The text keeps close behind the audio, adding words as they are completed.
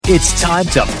It's time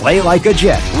to play like a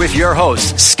Jet with your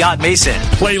host, Scott Mason.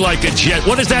 Play like a Jet.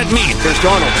 What does that mean? Here's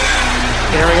Darnold.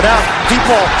 Airing it out. Deep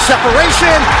ball.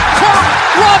 Separation. Caught.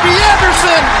 Robbie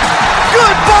Anderson.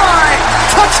 Goodbye.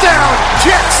 Touchdown,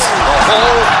 Jets. The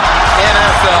whole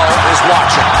NFL is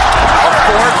watching. A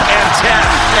 4th and 10.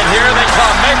 And here they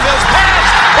come. Mayfield's pass.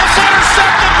 It's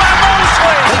intercepted by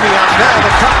Mosley. Maybe on Bell.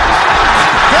 The cut.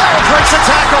 Bell breaks a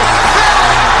tackle. Bell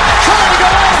trying to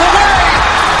go all the way.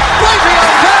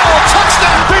 Le'Veon Bell.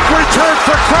 Touchdown. Big return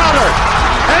for Crowder.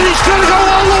 And he's going to go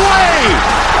all the way.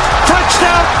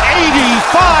 Touchdown,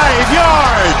 85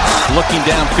 yards. Looking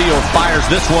downfield, fires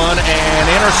this one, and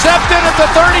intercepted at the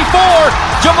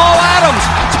 34. Jamal Adams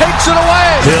takes it away.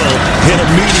 Hill hit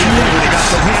immediately when he got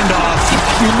the handoff.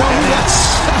 You know that's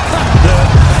the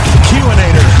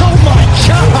Q-inator. Oh my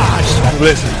gosh.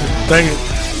 Listen, thank you.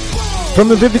 From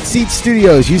the Vivid Seats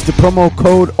Studios, use the promo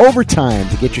code OVERTIME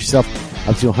to get yourself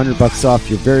up to $100 off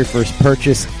your very first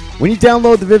purchase when you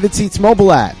download the Vivid Seats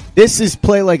mobile app. This is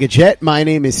Play Like a Jet. My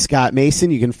name is Scott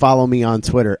Mason. You can follow me on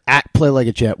Twitter at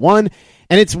PlayLikeAJet1.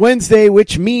 And it's Wednesday,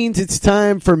 which means it's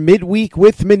time for Midweek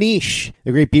with Manish,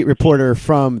 the great beat reporter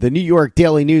from the New York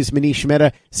Daily News, Manish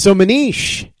Mehta. So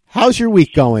Manish, how's your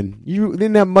week going? You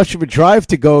didn't have much of a drive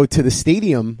to go to the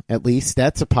stadium, at least.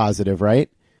 That's a positive, right?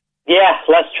 Yeah,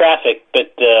 less traffic,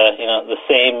 but the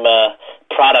same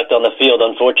product on the field,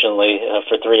 unfortunately,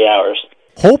 for 3 hours.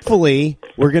 Hopefully,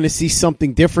 we're going to see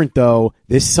something different, though,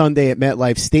 this Sunday at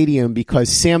Metlife Stadium because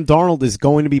Sam Darnold is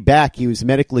going to be back. He was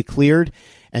medically cleared,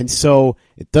 and so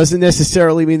it doesn't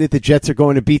necessarily mean that the Jets are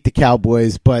going to beat the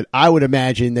Cowboys, but I would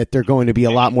imagine that they're going to be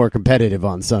a lot more competitive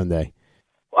on Sunday.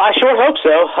 Well, I sure hope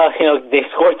so. They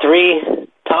scored 3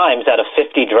 times out of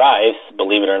 50 drives,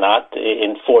 believe it or not,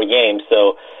 in 4 games.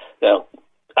 So,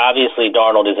 obviously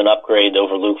Darnold is an upgrade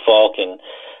over Luke Falk, and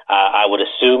I would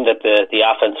assume that the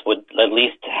offense would at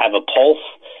least have a pulse.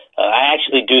 I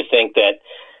actually do think that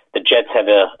the Jets have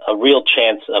a real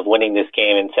chance of winning this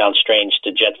game, and sounds strange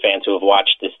to Jet fans who have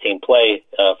watched this team play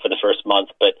for the first month.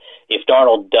 But if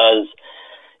Darnold does,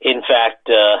 in fact,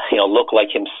 look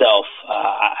like himself,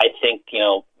 I think,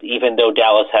 even though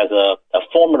Dallas has a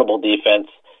formidable defense,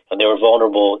 and they were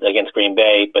vulnerable against Green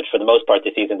Bay, but for the most part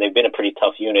this season they've been a pretty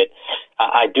tough unit.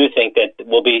 I do think that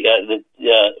we'll be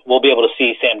able to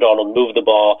see Sam Darnold move the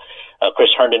ball. Chris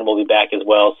Herndon will be back as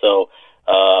well. So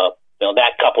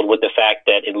that coupled with the fact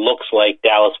that it looks like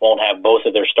Dallas won't have both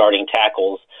of their starting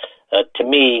tackles, to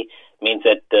me means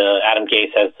that Adam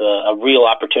Gase has a real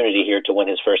opportunity here to win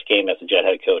his first game as a Jet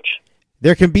head coach.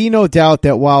 There can be no doubt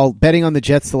that while betting on the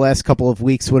Jets the last couple of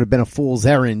weeks would have been a fool's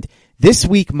errand, this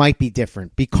week might be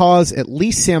different because at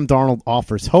least Sam Darnold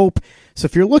offers hope. So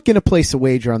if you're looking to place a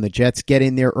wager on the Jets, get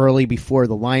in there early before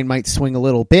the line might swing a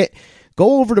little bit.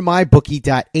 Go over to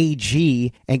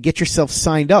mybookie.ag and get yourself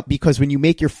signed up because when you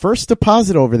make your first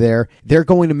deposit over there, they're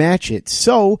going to match it.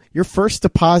 So your first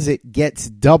deposit gets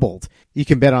doubled. You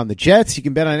can bet on the Jets. You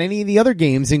can bet on any of the other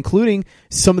games, including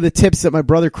some of the tips that my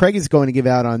brother Craig is going to give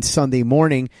out on Sunday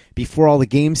morning before all the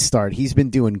games start. He's been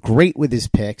doing great with his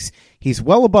picks. He's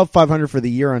well above 500 for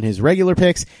the year on his regular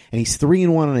picks, and he's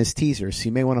 3-1 on his teasers. So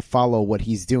you may want to follow what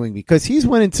he's doing because he's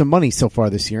winning some money so far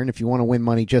this year. And if you want to win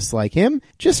money just like him,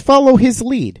 just follow his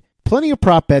lead. Plenty of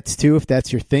prop bets, too, if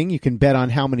that's your thing. You can bet on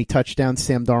how many touchdowns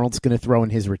Sam Darnold's going to throw in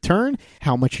his return,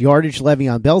 how much yardage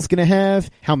Le'Veon Bell's going to have,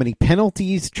 how many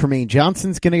penalties Trumaine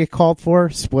Johnson's going to get called for.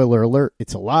 Spoiler alert,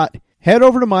 it's a lot. Head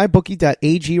over to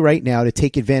mybookie.ag right now to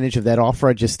take advantage of that offer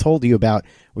I just told you about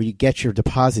where you get your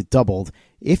deposit doubled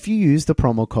if you use the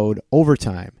promo code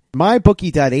OVERTIME.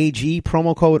 Mybookie.ag,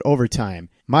 promo code OVERTIME.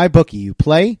 MyBookie, you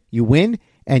play, you win,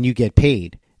 and you get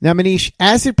paid. Now, Manish,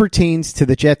 as it pertains to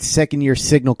the Jets' second-year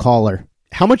signal caller,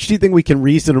 how much do you think we can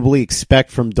reasonably expect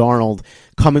from Darnold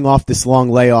coming off this long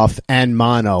layoff and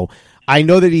mono? I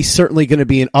know that he's certainly going to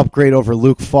be an upgrade over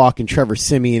Luke Falk and Trevor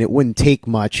Siemian. It wouldn't take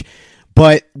much.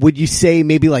 But would you say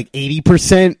maybe like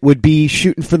 80% would be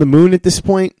shooting for the moon at this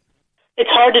point? It's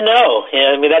hard to know.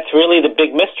 That's really the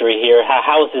big mystery here.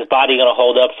 How is his body going to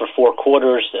hold up for 4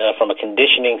 quarters from a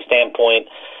conditioning standpoint?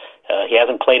 He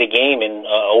hasn't played a game in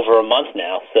over a month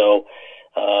now. So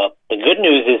the good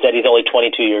news is that he's only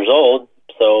 22 years old,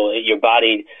 so your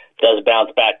body does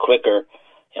bounce back quicker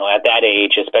at that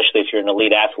age, especially if you're an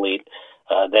elite athlete,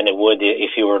 than it would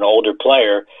if you were an older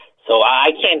player. So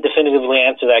I can't definitively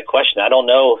answer that question. I don't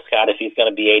know, Scott, if he's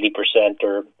going to be 80%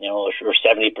 or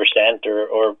 70%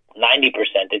 or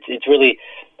 90%.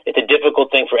 It's a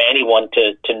difficult thing for anyone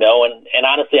to know, and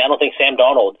honestly, I don't think Sam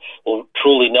Darnold will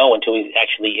truly know until he's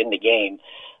actually in the game.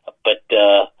 But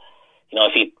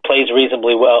if he plays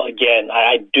reasonably well, again,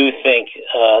 I do think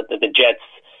that the Jets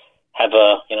have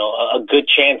a good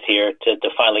chance here to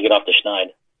finally get off the schneid.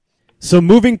 So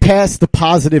moving past the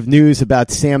positive news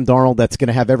about Sam Darnold that's going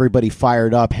to have everybody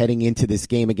fired up heading into this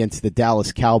game against the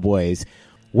Dallas Cowboys,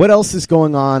 what else is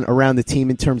going on around the team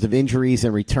in terms of injuries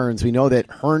and returns? We know that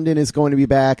Herndon is going to be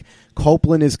back,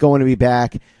 Copeland is going to be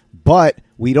back, but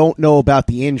we don't know about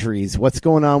the injuries. What's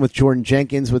going on with Jordan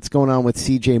Jenkins? What's going on with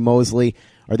C.J. Mosley?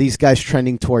 Are these guys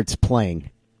trending towards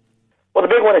playing? Well, the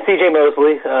big one is C.J.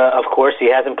 Mosley. Of course, he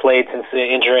hasn't played since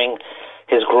injuring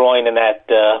his groin in that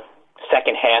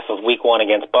second half of Week 1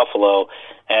 against Buffalo,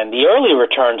 and the early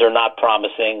returns are not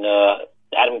promising.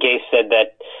 Adam Gase said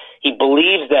that he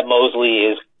believes that Mosley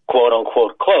is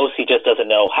quote-unquote close. He just doesn't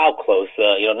know how close.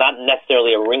 Not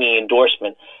necessarily a ringing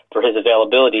endorsement for his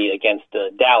availability against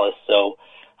Dallas. So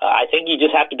I think you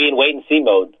just have to be in wait-and-see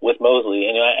mode with Mosley.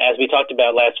 And as we talked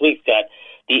about last week, Scott,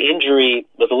 the injury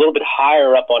was a little bit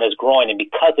higher up on his groin, and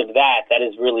because of that, that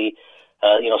has really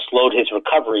slowed his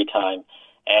recovery time.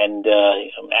 And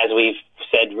as we've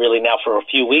said really now for a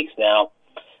few weeks now,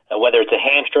 whether it's a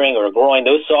hamstring or a groin,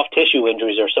 those soft tissue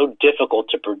injuries are so difficult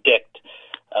to predict.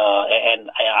 And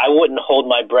I wouldn't hold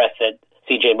my breath that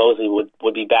C.J. Mosley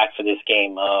would be back for this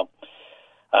game.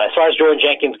 As far as Jordan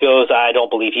Jenkins goes, I don't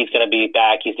believe he's going to be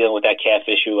back. He's dealing with that calf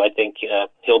issue. I think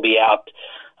he'll be out.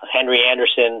 Henry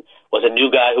Anderson was a new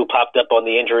guy who popped up on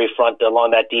the injury front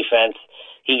along that defense.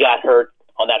 He got hurt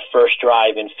on that first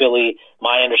drive in Philly.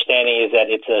 My understanding is that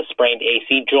it's a sprained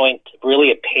AC joint,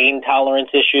 really a pain tolerance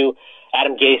issue.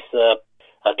 Adam Gase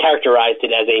characterized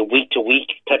it as a week-to-week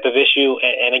type of issue.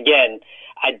 And again,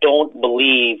 I don't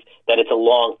believe that it's a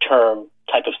long-term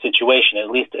type of situation.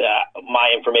 At least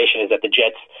my information is that the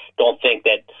Jets don't think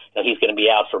that he's going to be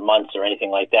out for months or anything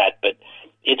like that. But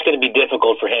it's going to be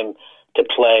difficult for him to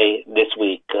play this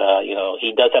week.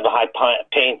 He does have a high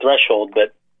pain threshold,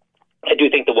 but I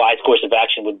do think the wise course of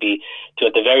action would be to,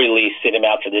 at the very least, sit him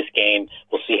out for this game.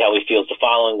 We'll see how he feels the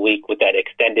following week with that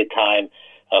extended time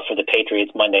for the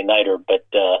Patriots Monday nighter. But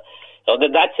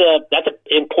that's an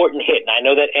important hit. And I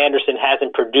know that Anderson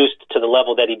hasn't produced to the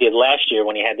level that he did last year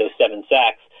when he had those 7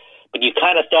 sacks. But you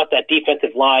kind of thought that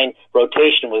defensive line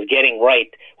rotation was getting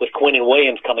right with Quinnen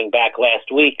Williams coming back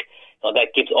last week.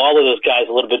 That gives all of those guys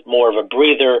a little bit more of a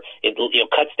breather. It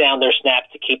cuts down their snaps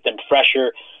to keep them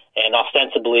fresher and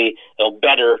ostensibly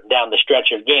better down the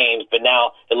stretch of games, but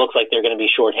now it looks like they're going to be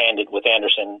shorthanded with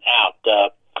Anderson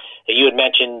out. You had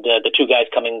mentioned the 2 guys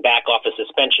coming back off of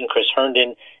suspension, Chris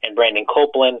Herndon and Brandon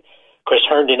Copeland. Chris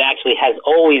Herndon actually has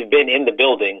always been in the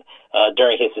building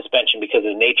during his suspension because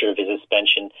of the nature of his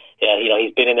suspension.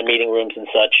 He's been in the meeting rooms and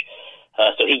such,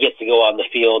 so he gets to go on the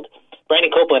field.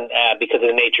 Brandon Copeland, because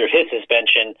of the nature of his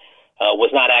suspension,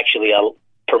 was not actually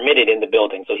permitted in the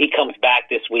building. So he comes back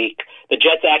this week. The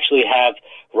Jets actually have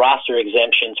roster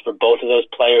exemptions for both of those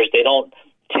players. They don't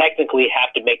technically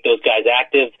have to make those guys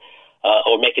active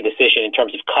or make a decision in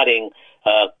terms of cutting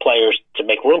players to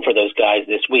make room for those guys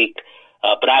this week.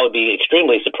 But I would be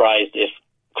extremely surprised if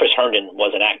Chris Herndon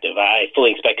wasn't active. I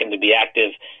fully expect him to be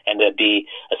active and to be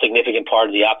a significant part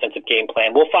of the offensive game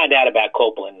plan. We'll find out about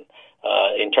Copeland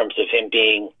in terms of him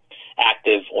being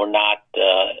active or not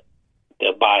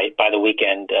by the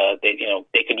weekend.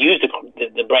 They could use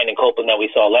the Brandon Copeland that we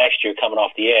saw last year coming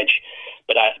off the edge,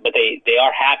 but they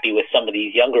are happy with some of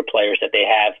these younger players that they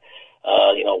have.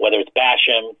 Whether it's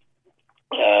Basham,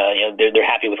 they're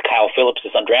happy with Kyle Phillips,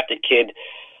 this undrafted kid,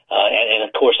 and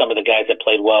of course some of the guys that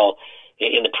played well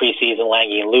in the preseason,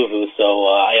 Lange and Luvu. So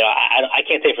I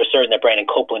can't say for certain that Brandon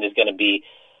Copeland is going to be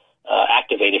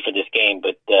activated for this game,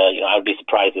 but I would be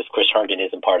surprised if Chris Herndon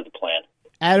isn't part of the plan.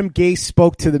 Adam Gase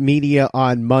spoke to the media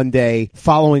on Monday,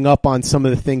 following up on some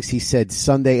of the things he said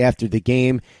Sunday after the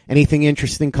game. Anything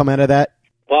interesting come out of that?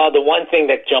 Well, the one thing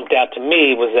that jumped out to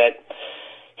me was that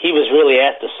he was really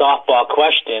asked a softball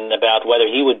question about whether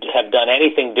he would have done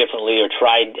anything differently or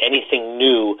tried anything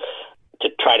new to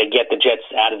try to get the Jets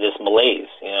out of this malaise,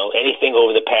 anything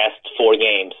over the past 4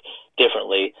 games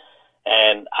differently.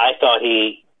 And I thought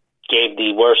he gave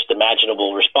the worst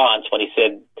imaginable response when he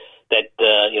said that,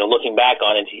 looking back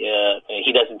on it,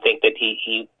 he doesn't think that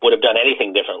he would have done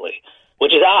anything differently,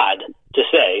 which is odd to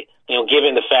say,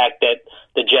 given the fact that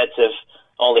the Jets have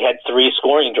only had 3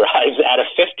 scoring drives out of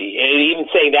 50. And even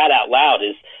saying that out loud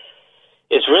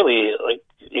is really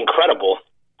incredible.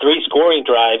 3 scoring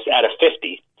drives out of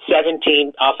 50,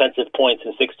 17 offensive points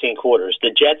in 16 quarters.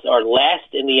 The Jets are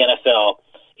last in the NFL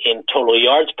in total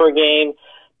yards per game,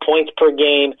 points per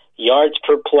game, yards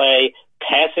per play,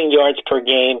 passing yards per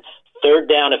game, third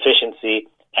down efficiency,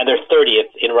 and they're 30th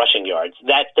in rushing yards.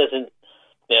 That doesn't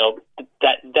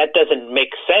that doesn't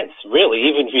make sense, really.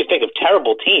 Even if you think of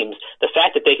terrible teams, the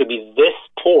fact that they could be this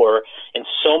poor in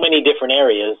so many different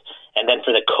areas, and then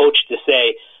for the coach to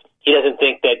say he doesn't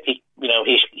think that he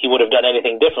would have done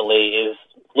anything differently is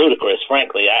ludicrous,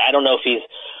 frankly. I don't know if he's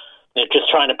just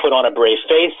trying to put on a brave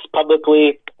face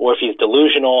publicly or if he's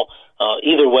delusional.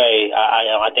 Either way,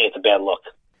 I think it's a bad look.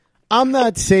 I'm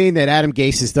not saying that Adam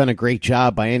Gase has done a great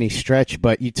job by any stretch,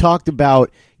 but you talked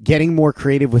about getting more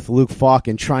creative with Luke Falk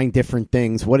and trying different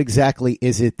things. What exactly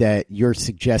is it that you're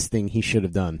suggesting he should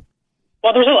have done?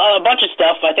 Well, there's a bunch of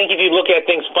stuff. I think if you look at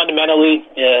things fundamentally,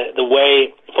 the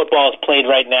way football is played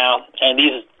right now, and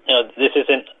this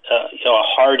isn't a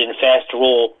hard and fast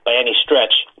rule by any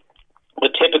stretch,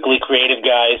 but typically creative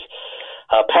guys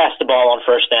pass the ball on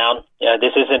first down.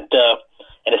 This isn't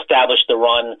an establish the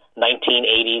run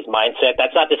 1980s mindset.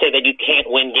 That's not to say that you can't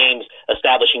win games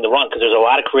establishing the run, because there's a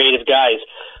lot of creative guys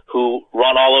who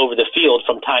run all over the field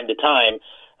from time to time,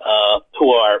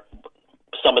 who are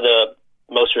some of the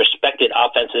most respected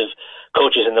offensive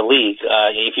coaches in the league.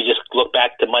 If you just look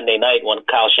back to Monday night when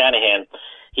Kyle Shanahan,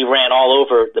 he ran all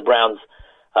over the Browns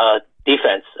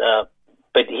defense,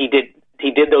 but he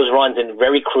did those runs in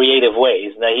very creative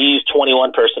ways. Now, he used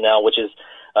 21 personnel, which is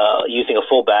using a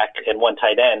fullback and one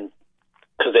tight end,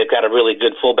 because they've got a really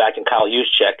good fullback in Kyle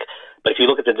Juszczyk. But if you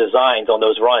look at the designs on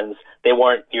those runs, they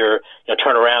weren't your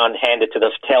turn around, hand it to the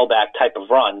tailback type of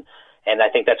run. And I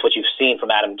think that's what you've seen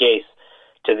from Adam Gase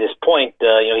to this point.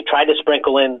 He tried to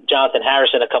sprinkle in Jonathan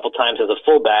Harrison a couple times as a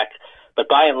fullback, but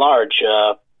by and large,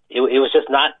 it was just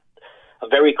not a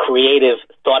very creative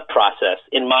thought process,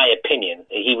 in my opinion.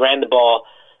 He ran the ball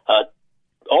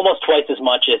almost twice as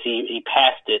much as he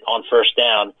passed it on first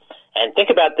down. And think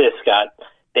about this, Scott.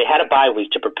 They had a bye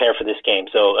week to prepare for this game,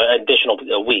 so an additional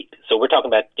week. So we're talking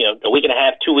about a week and a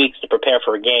half, 2 weeks to prepare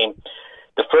for a game.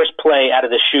 The first play out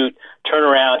of the chute, turn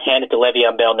around, hand it to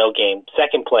Le'Veon Bell, no game.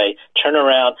 Second play, turn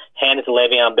around, hand it to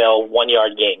Le'Veon Bell, 1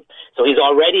 yard game. So he's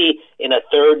already in a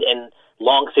third and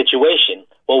long situation.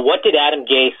 Well, what did Adam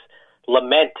Gase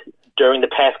lament during the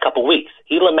past couple weeks?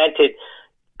 He lamented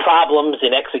problems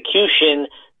in execution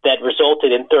that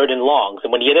resulted in third and longs.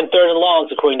 And when you get in third and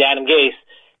longs, according to Adam Gase,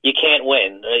 you can't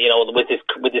win, with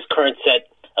this current set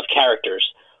of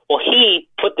characters. Well, he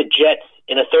put the Jets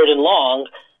in a third and long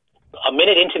a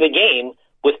minute into the game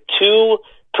with two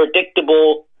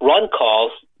predictable run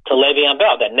calls to Le'Veon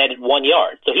Bell that netted 1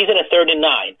 yard. So he's in a third and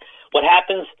 9. What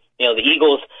happens? The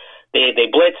Eagles, they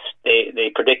blitz,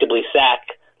 they predictably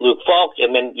sack Luke Falk,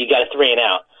 and then you got a 3 and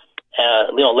out.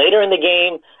 Later in the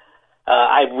game,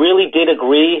 I really did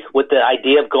agree with the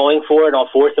idea of going for it on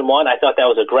 4th and 1. I thought that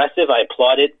was aggressive. I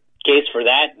applauded Gase for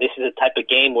that. This is a type of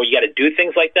game where you got to do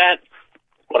things like that.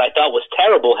 What I thought was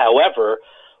terrible, however,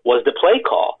 was the play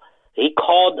call. He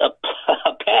called a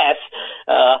pass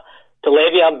to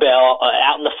Le'Veon Bell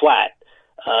out in the flat.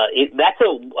 That's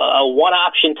a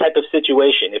one-option type of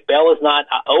situation. If Bell is not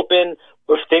open,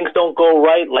 or if things don't go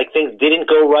right, like things didn't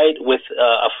go right with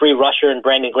a free rusher and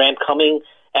Brandon Graham coming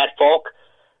at Falk,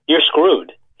 you're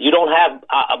screwed. You don't have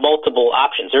multiple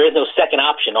options. There is no second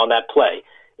option on that play.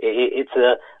 It's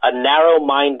a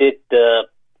narrow-minded,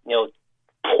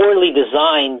 poorly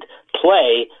designed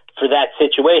play for that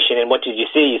situation. And what did you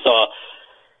see? You saw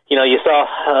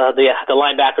the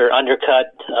linebacker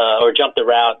undercut or jumped the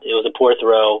route. It was a poor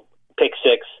throw, pick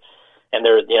six, and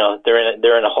they're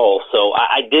in a hole. So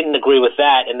I didn't agree with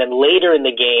that. And then later in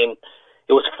the game,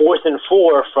 it was 4th and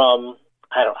 4 from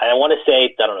I want to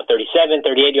say 37,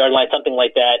 38-yard line, something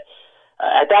like that.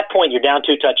 At that point, you're down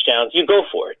 2 touchdowns. You go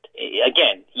for it.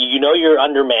 Again, you're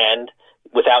undermanned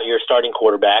without your starting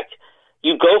quarterback.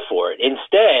 You go for it.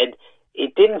 Instead,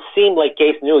 it didn't seem like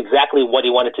Gase knew exactly what he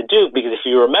wanted to do, because if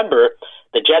you remember,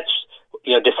 the Jets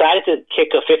decided to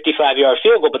kick a 55-yard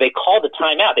field goal, but they called a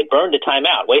timeout. They burned a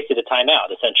timeout, wasted a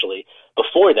timeout, essentially.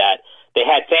 Before that, they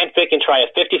had Sam Ficken try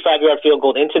a 55-yard field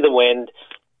goal into the wind.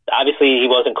 Obviously, he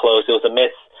wasn't close. It was a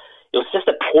miss. It was just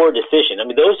a poor decision. I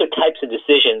mean, those are types of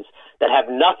decisions that have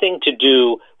nothing to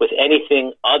do with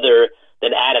anything other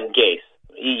than Adam Gase.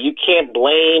 You can't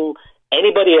blame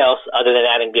anybody else other than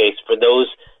Adam Gase for those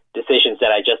decisions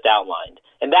that I just outlined.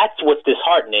 And that's what's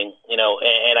disheartening, and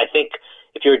I think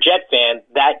if you're a Jet fan,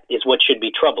 that is what should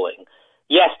be troubling.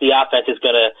 Yes, the offense is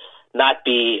going to not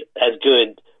be as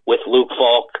good with Luke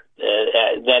Falk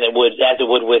as it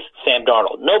would with Sam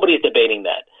Darnold. Nobody's debating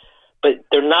that. But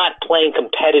they're not playing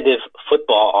competitive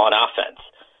football on offense.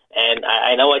 And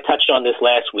I know I touched on this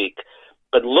last week,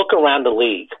 but look around the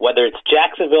league, whether it's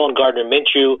Jacksonville and Gardner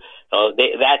Minshew,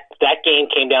 that game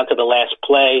came down to the last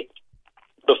play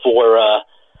before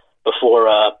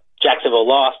Jacksonville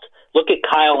lost. Look at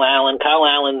Kyle Allen. Kyle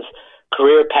Allen's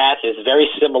career path is very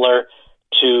similar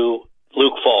to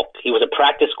Luke Falk. He was a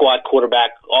practice squad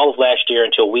quarterback all of last year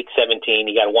until week 17.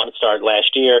 He got one start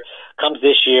last year, comes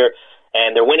this year,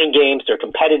 and they're winning games. They're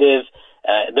competitive.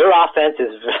 Their offense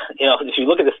is, if you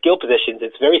look at the skill positions,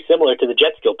 it's very similar to the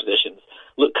Jets' skill positions.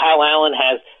 Kyle Allen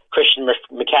has Christian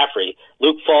McCaffrey.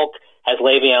 Luke Falk has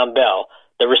Le'Veon Bell.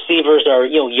 The receivers are,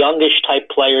 youngish type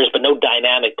players, but no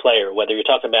dynamic player, whether you're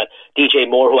talking about DJ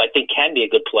Moore, who I think can be a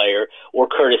good player, or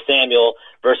Curtis Samuel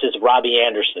versus Robbie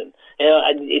Anderson.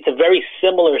 It's a very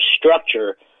similar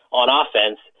structure on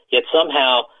offense, yet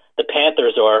somehow the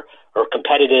Panthers are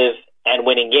competitive and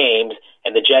winning games,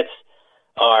 and the Jets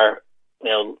are,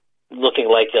 looking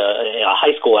like a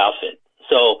high school outfit.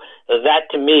 So that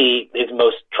to me is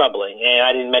most troubling. And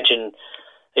I didn't mention,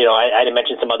 I didn't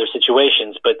mention some other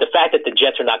situations, but the fact that the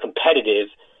Jets are not competitive,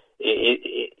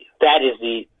 that is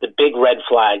the big red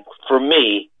flag for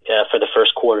me for the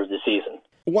first quarter of the season.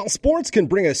 While sports can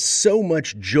bring us so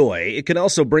much joy, it can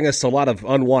also bring us a lot of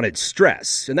unwanted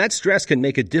stress, and that stress can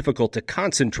make it difficult to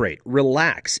concentrate,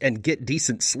 relax, and get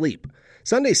decent sleep.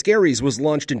 Sunday Scaries was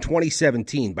launched in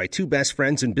 2017 by two best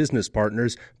friends and business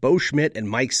partners, Bo Schmidt and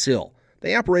Mike Sill.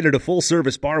 They operated a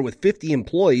full-service bar with 50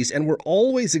 employees and were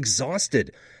always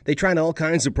exhausted. They tried all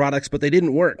kinds of products, but they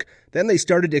didn't work. Then they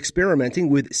started experimenting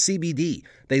with CBD.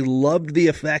 They loved the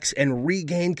effects and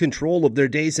regained control of their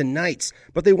days and nights,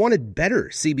 but they wanted better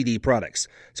CBD products.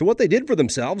 So what they did for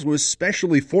themselves was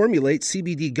specially formulate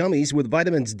CBD gummies with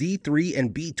vitamins D3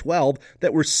 and B12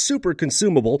 that were super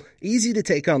consumable, easy to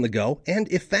take on the go,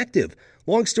 and effective.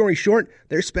 Long story short,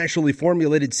 their specially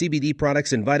formulated CBD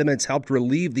products and vitamins helped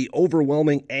relieve the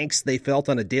overwhelming angst they felt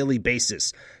on a daily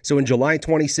basis. So in July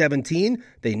 2017,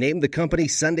 they named the company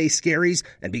Sunday Scaries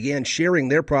and began sharing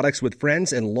their products with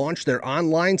friends and launched their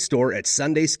online store at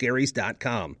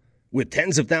sundayscaries.com. With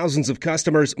tens of thousands of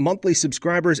customers, monthly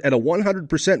subscribers, and a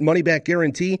 100% money-back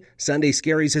guarantee, Sunday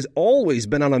Scaries has always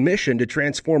been on a mission to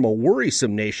transform a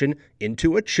worrisome nation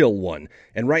into a chill one.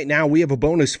 And right now, we have a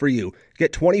bonus for you.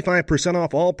 Get 25%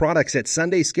 off all products at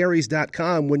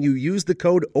sundayscaries.com when you use the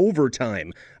code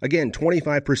OVERTIME. Again,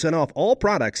 25% off all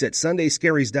products at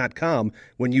sundayscaries.com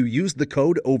when you use the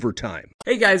code OVERTIME.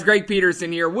 Hey guys, Greg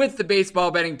Peterson here with the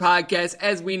Baseball Betting Podcast.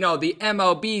 As we know, the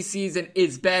MLB season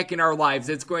is back in our lives.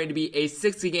 It's going to be a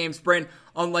 60-game sprint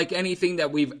unlike anything that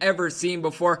we've ever seen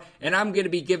before, and I'm going to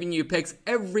be giving you picks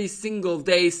every single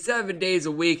day, 7 days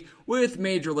a week with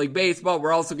Major League Baseball.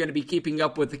 We're also going to be keeping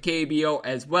up with the KBO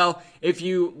as well. If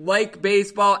you like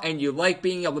baseball and you like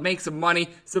being able to make some money,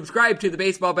 subscribe to the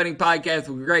Baseball Betting Podcast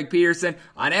with Greg Peterson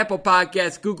on Apple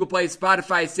Podcasts, Google Play,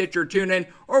 Spotify, Stitcher, TuneIn,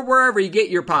 or wherever you get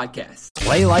your podcasts.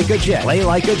 Play like a Jet. Play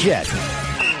like a Jet.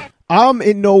 I'm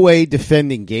in no way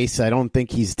defending Gase. I don't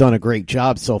think he's done a great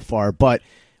job so far, but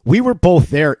we were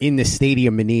both there in the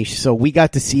stadium, Manish, so we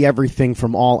got to see everything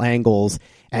from all angles.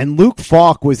 And Luke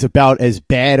Falk was about as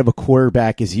bad of a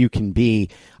quarterback as you can be.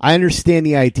 I understand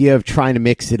the idea of trying to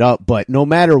mix it up, but no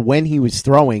matter when he was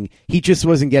throwing, he just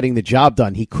wasn't getting the job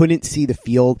done. He couldn't see the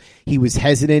field. He was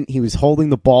hesitant. He was holding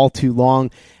the ball too long.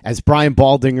 As Brian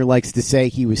Baldinger likes to say,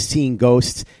 he was seeing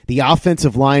ghosts. The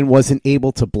offensive line wasn't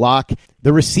able to block.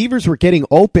 The receivers were getting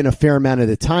open a fair amount of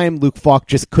the time. Luke Falk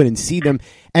just couldn't see them.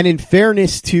 And in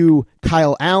fairness to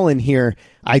Kyle Allen here,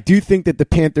 I do think that the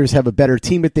Panthers have a better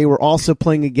team, but they were also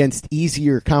playing against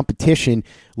easier competition.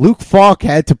 Luke Falk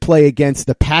had to play against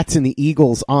the Pats and the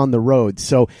Eagles on the road.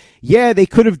 So, yeah, they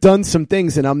could have done some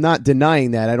things, and I'm not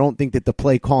denying that. I don't think that the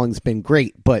play calling's been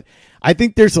great, but I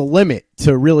think there's a limit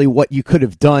to really what you could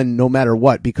have done no matter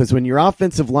what, because when your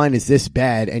offensive line is this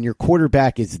bad and your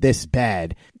quarterback is this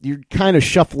bad, you're kind of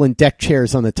shuffling deck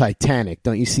chairs on the Titanic.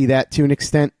 Don't you see that to an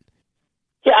extent?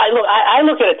 Yeah, I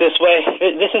look at it this way.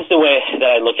 This is the way that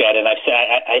I look at it. And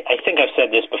I think I've said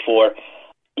this before.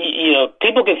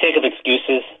 People can think of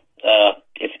excuses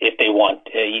if they want.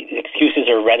 Excuses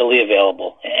are readily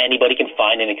available. Anybody can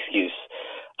find an excuse.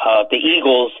 The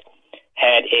Eagles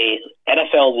had a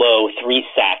NFL low 3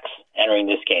 sacks entering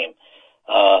this game.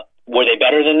 Were they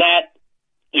better than that?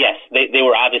 Yes, they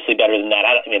were obviously better than that.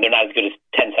 I mean, they're not as good as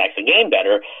 10 sacks a game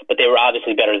better, but they were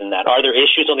obviously better than that. Are there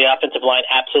issues on the offensive line?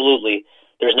 Absolutely.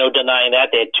 There's no denying that.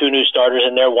 They had 2 new starters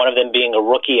in there, one of them being a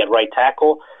rookie at right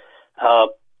tackle.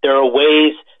 There are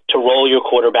ways to roll your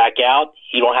quarterback out.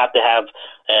 You don't have to have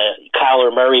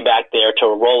Kyler Murray back there to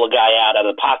roll a guy out of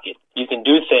the pocket. You can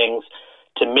do things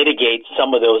to mitigate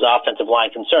some of those offensive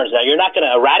line concerns. Now, you're not going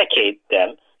to eradicate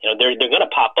them. They're going to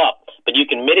pop up, but you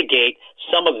can mitigate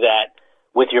some of that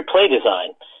with your play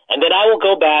design. And then I will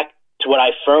go back to what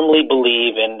I firmly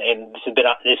believe, and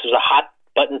this was a hot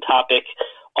button topic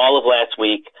all of last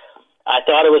week. I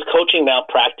thought it was coaching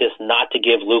malpractice not to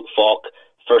give Luke Falk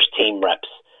first-team reps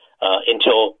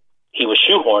until he was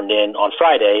shoehorned in on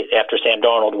Friday after Sam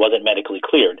Darnold wasn't medically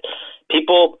cleared.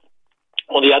 People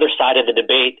on the other side of the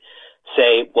debate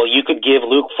say, well, you could give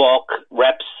Luke Falk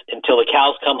reps until the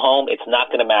cows come home. It's not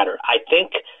going to matter. I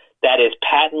think that is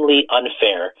patently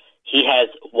unfair. He has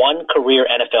one career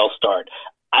NFL start.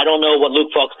 I don't know what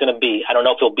Luke Falk's going to be. I don't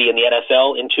know if he'll be in the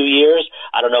NFL in 2 years.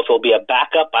 I don't know if he'll be a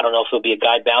backup. I don't know if he'll be a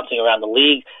guy bouncing around the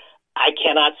league. I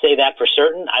cannot say that for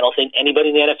certain. I don't think anybody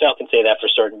in the NFL can say that for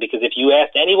certain, because if you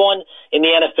asked anyone in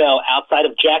the NFL outside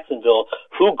of Jacksonville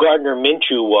who Gardner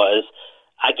Minshew was,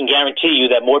 I can guarantee you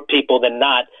that more people than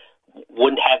not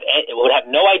would have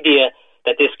no idea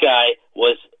that this guy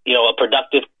was, a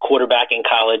productive quarterback in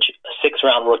college, a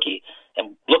sixth-round rookie.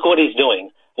 And look what he's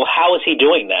doing. Well, how is he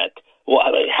doing that? Well,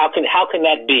 how can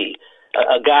that be?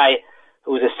 A guy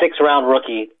who was a sixth-round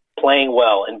rookie playing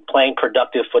well and playing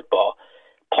productive football.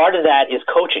 Part of that is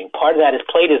coaching. Part of that is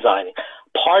play designing.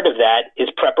 Part of that is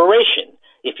preparation.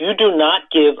 If you do not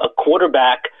give a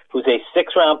quarterback who's a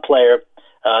sixth-round player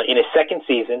in his second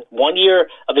season, 1 year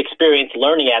of experience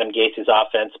learning Adam Gase's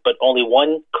offense, but only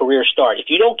one career start, if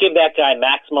you don't give that guy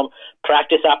maximum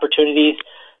practice opportunities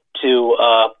to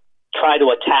try to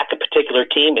attack a particular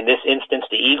team, in this instance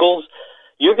the Eagles,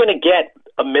 you're going to get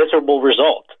a miserable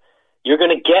result. You're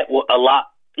going to get a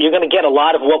lot. You're going to get a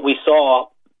lot of what we saw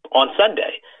on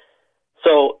Sunday.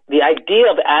 So the idea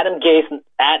of Adam Gase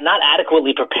not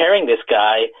adequately preparing this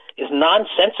guy is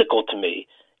nonsensical to me.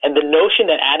 And the notion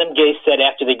that Adam Gase said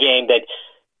after the game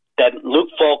that Luke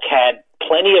Falk had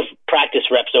plenty of practice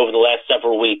reps over the last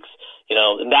several weeks,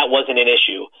 and that wasn't an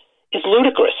issue, is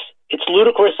ludicrous. It's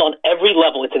ludicrous on every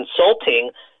level. It's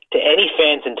insulting to any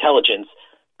fan's intelligence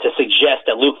to suggest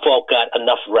that Luke Falk got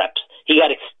enough reps. He got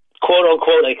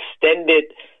quote-unquote extended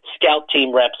scout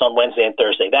team reps on Wednesday and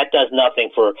Thursday. That does nothing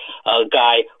for a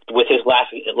guy with his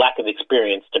lack of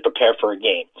experience to prepare for a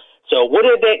game. So would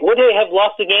they have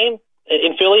lost the game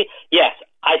in Philly? Yes,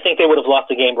 I think they would have lost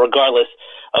the game regardless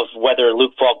of whether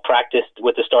Luke Falk practiced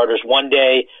with the starters 1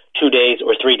 day, 2 days,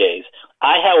 or 3 days.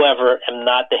 I, however, am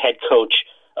not the head coach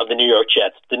of the New York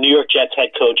Jets. The New York Jets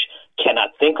head coach cannot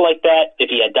think like that. If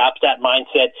he adopts that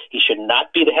mindset, he should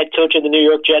not be the head coach of the New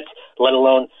York Jets, let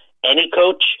alone any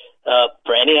coach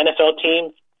for any NFL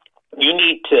team. You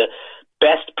need to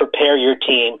best prepare your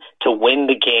team to win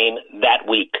the game that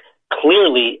week.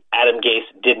 Clearly, Adam Gase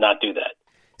did not do that.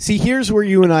 See, here's where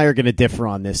you and I are going to differ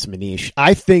on this, Manish.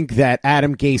 I think that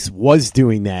Adam Gase was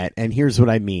doing that, and here's what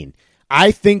I mean.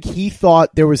 I think he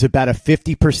thought there was about a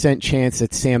 50% chance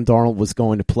that Sam Darnold was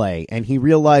going to play, and he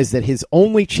realized that his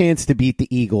only chance to beat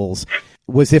the Eagles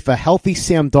was if a healthy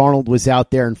Sam Darnold was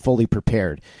out there and fully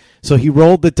prepared. So he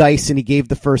rolled the dice and he gave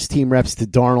the first team reps to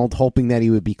Darnold, hoping that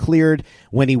he would be cleared.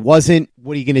 When he wasn't,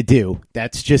 what are you going to do?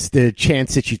 That's just the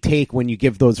chance that you take when you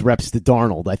give those reps to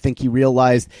Darnold. I think he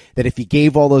realized that if he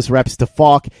gave all those reps to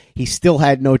Falk, he still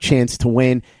had no chance to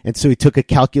win, and so he took a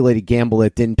calculated gamble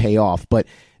that didn't pay off. But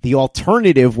the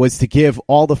alternative was to give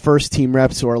all the first team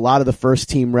reps or a lot of the first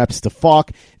team reps to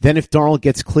Falk. Then if Darnold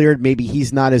gets cleared, maybe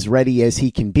he's not as ready as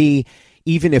he can be.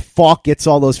 Even if Falk gets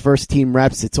all those first team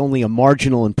reps, it's only a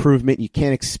marginal improvement. You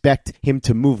can't expect him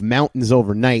to move mountains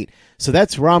overnight. So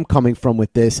that's where I'm coming from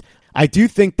with this. I do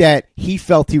think that he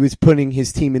felt he was putting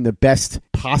his team in the best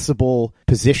possible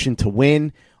position to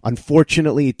win.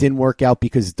 Unfortunately, it didn't work out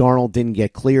because Darnold didn't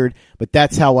get cleared, but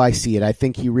that's how I see it. I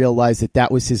think he realized that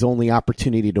that was his only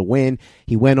opportunity to win.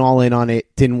 He went all in on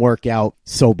it, didn't work out,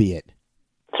 so be it.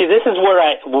 See, this is where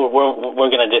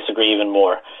we're going to disagree even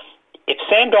more. If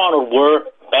Sam Darnold were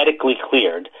medically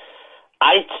cleared,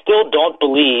 I still don't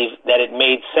believe that it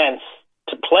made sense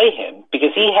to play him because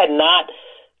he had not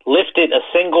lifted a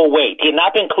single weight. He had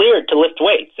not been cleared to lift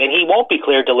weights, and he won't be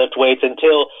cleared to lift weights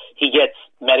until he gets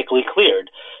medically cleared.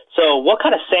 So what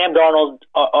kind of Sam Darnold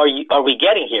are we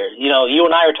getting here? You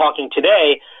and I are talking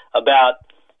today about,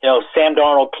 Sam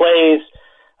Darnold plays.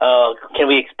 Can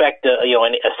we expect a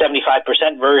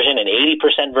 75% version, an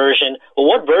 80% version? Well,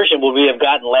 what version would we have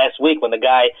gotten last week when the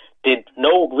guy did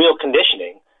no real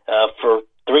conditioning for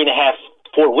 3.5,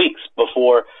 4 weeks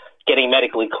before getting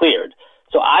medically cleared?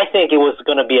 So I think it was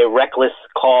going to be a reckless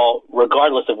call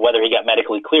regardless of whether he got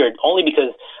medically cleared, only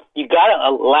because you got to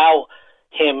allow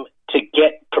him to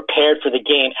get prepared for the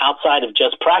game outside of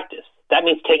just practice. That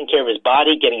means taking care of his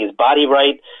body, getting his body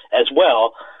right as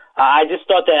well. I just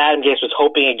thought that Adam Gase was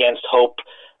hoping against hope.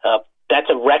 That's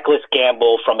a reckless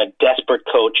gamble from a desperate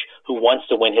coach who wants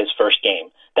to win his first game.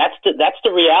 That's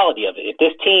the reality of it. If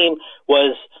this team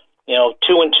was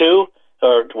 2-2,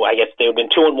 or I guess they would have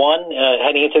been 2-1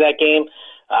 heading into that game,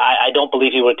 I don't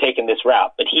believe he would have taken this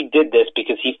route. But he did this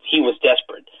because he was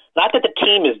desperate. Not that the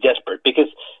team is desperate, because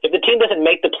if the team doesn't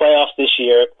make the playoffs this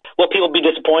year, will people be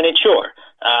disappointed? Sure.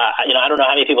 I don't know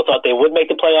how many people thought they would make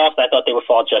the playoffs. I thought they would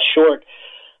fall just short.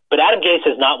 But Adam Gase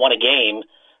has not won a game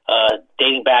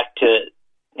dating back to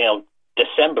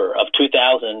December of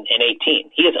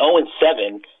 2018. He is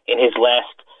 0-7 in his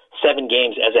last 7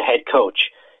 games as a head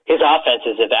coach. His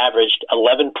offenses have averaged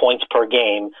 11 points per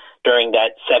game during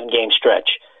that 7-game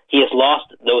stretch. He has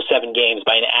lost those 7 games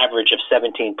by an average of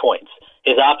 17 points.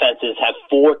 His offenses have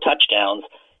 4 touchdowns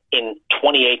in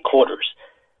 28 quarters.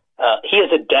 He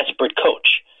is a desperate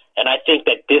coach. And I think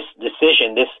that this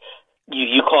decision,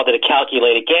 you called it a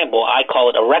calculated gamble, I call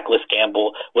it a reckless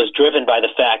gamble, was driven by the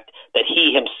fact that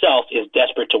he himself is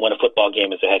desperate to win a football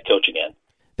game as a head coach again.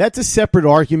 That's a separate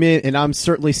argument, and I'm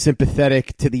certainly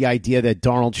sympathetic to the idea that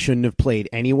Darnold shouldn't have played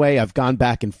anyway. I've gone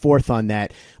back and forth on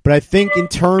that. But I think in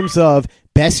terms of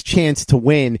best chance to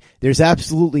win, there's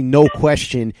absolutely no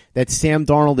question that Sam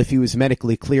Darnold, if he was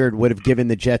medically cleared, would have given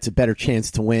the Jets a better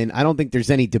chance to win. I don't think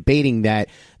there's any debating that.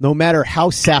 No matter how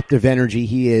sapped of energy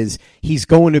he is, he's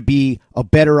going to be a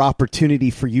better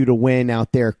opportunity for you to win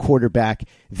out there quarterback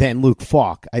than Luke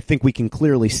Falk. I think we can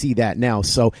clearly see that now.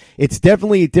 So it's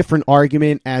definitely a different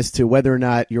argument as to whether or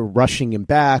not you're rushing him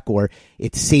back, or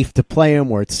it's safe to play him,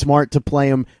 or it's smart to play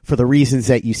him for the reasons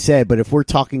that you said. But if we're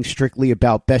talking strictly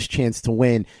about best chance to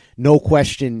win, no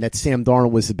question that Sam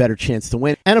Darnold was the better chance to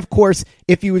win. And of course,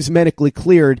 if he was medically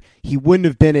cleared, he wouldn't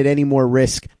have been at any more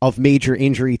risk of major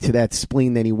injury to that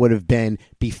spleen than he would have been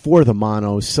before the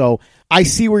mono. So I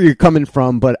see where you're coming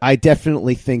from, but I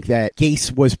definitely think that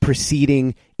Gase was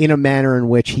proceeding in a manner in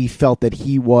which he felt that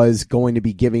he was going to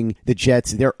be giving the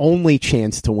Jets their only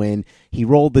chance to win. He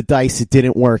rolled the dice. It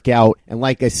didn't work out. And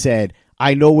like I said,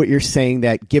 I know what you're saying,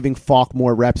 that giving Falk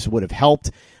more reps would have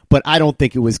helped, but I don't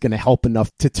think it was going to help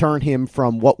enough to turn him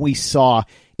from what we saw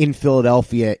in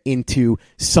Philadelphia into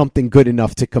something good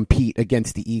enough to compete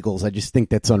against the Eagles. I just think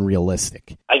that's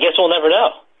unrealistic. I guess we'll never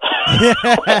know.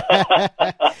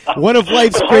 One of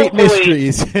life's great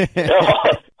mysteries. Look,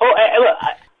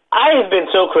 I have been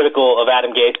so critical of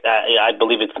Adam Gase. I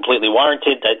believe it's completely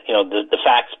warranted. That the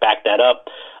facts back that up.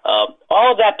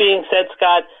 All of that being said,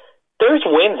 Scott, there's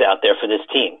wins out there for this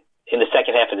team in the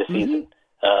second half of the season.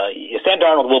 Sam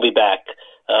Darnold will be back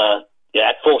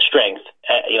at full strength,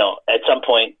 at some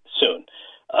point soon.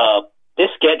 This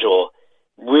schedule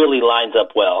really lines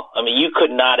up well. I mean, you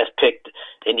could not have picked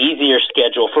an easier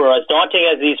schedule. For as daunting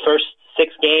as these first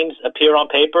 6 games appear on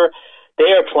paper,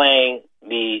 they are playing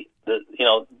the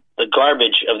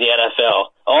garbage of the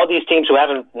NFL. All these teams who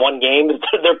haven't won games,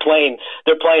 they're playing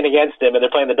against them, and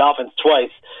they're playing the Dolphins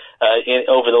twice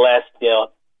over the last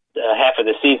half of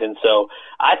the season. So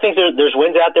I think there's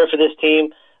wins out there for this team,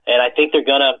 and I think they're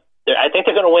gonna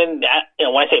win.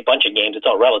 When I say a bunch of games, it's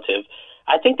all relative.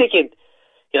 I think they could.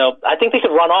 I think they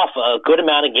could run off a good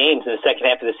amount of games in the second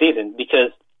half of the season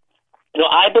because,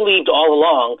 I believed all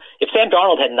along if Sam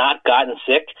Darnold had not gotten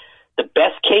sick, the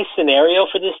best case scenario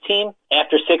for this team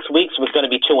after 6 weeks was going to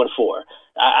be 2-4.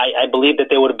 I believed that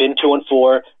they would have been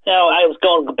 2-4. I was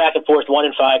going back and forth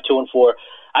 1-5, 2-4.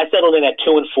 I settled in at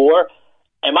 2-4,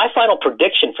 and my final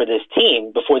prediction for this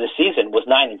team before the season was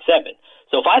 9-7.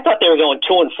 So if I thought they were going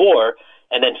 2-4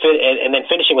 and then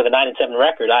finishing with a 9-7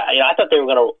 record, I thought they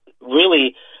were going to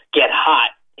really get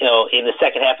hot, in the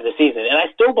second half of the season. And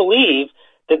I still believe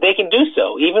that they can do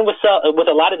so, even with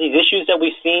a lot of these issues that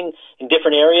we've seen in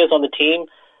different areas on the team.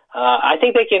 I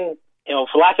think they can,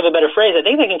 for lack of a better phrase, I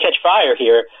think they can catch fire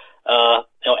here,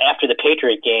 after the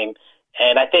Patriot game.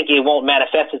 And I think it won't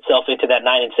manifest itself into that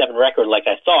 9-7 record like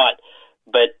I thought.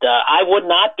 But I would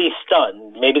not be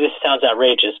stunned. Maybe this sounds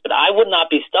outrageous, but I would not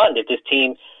be stunned if this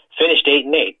team finished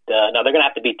 8-8. Now they're going to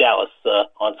have to beat Dallas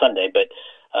on Sunday, but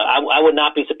I would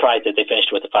not be surprised if they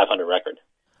finished with a 500 record.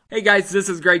 Hey guys, this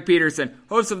is Greg Peterson,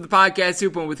 host of the podcast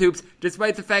Hoopin' with Hoops.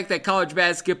 Despite the fact that college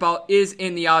basketball is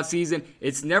in the offseason,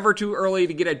 it's never too early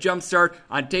to get a jump start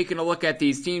on taking a look at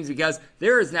these teams because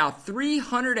there is now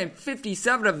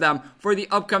 357 of them for the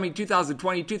upcoming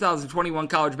 2020-2021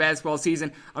 college basketball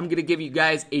season. I'm going to give you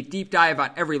guys a deep dive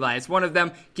on every last one of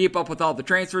them, keep up with all the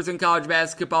transfers in college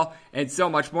basketball, and so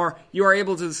much more. You are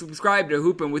able to subscribe to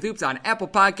Hoopin' with Hoops on Apple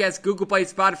Podcasts, Google Play,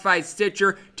 Spotify,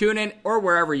 Stitcher, TuneIn, or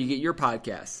wherever you get your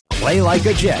podcasts. Play like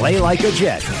a Jet. Play like a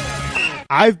Jet.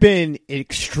 I've been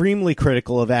extremely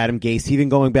critical of Adam Gase, even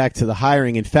going back to the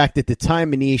hiring. In fact, at the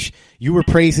time, Manish, you were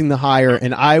praising the hire,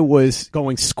 and I was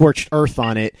going scorched earth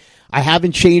on it. I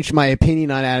haven't changed my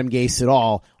opinion on Adam Gase at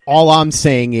all. All I'm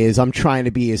saying is I'm trying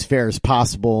to be as fair as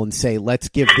possible and say, let's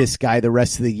give this guy the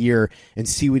rest of the year and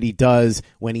see what he does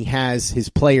when he has his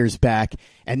players back.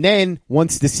 And then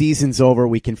once the season's over,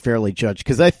 we can fairly judge.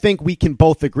 Because I think we can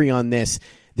both agree on this.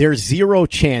 There's zero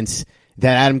chance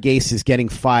that Adam Gase is getting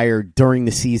fired during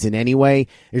the season anyway.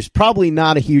 There's probably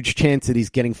not a huge chance that he's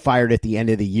getting fired at the end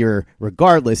of the year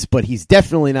regardless, but he's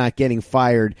definitely not getting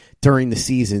fired during the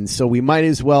season. So we might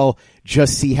as well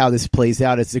just see how this plays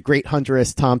out. As the great Hunter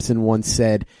S. Thompson once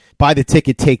said, buy the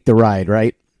ticket, take the ride,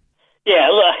 right? Yeah,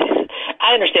 look,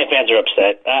 I understand fans are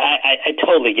upset. I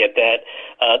totally get that.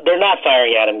 They're not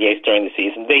firing Adam Gase during the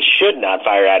season. They should not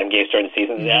fire Adam Gase during the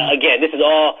season. Again, this is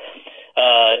all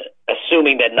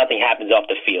assuming that nothing happens off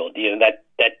the field. You know,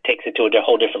 that takes it to a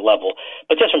whole different level.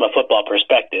 But just from a football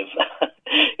perspective,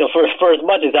 for as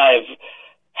much as I've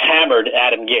hammered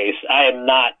Adam Gase, I am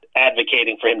not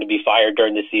advocating for him to be fired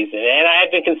during the season. And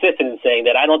I've been consistent in saying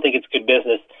that I don't think it's good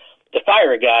business to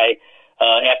fire a guy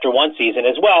after one season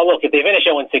as well. Look, if they finish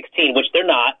 0-16, which they're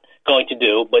not going to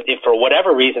do, but if for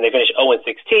whatever reason they finish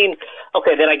 0-16,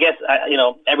 okay, then I guess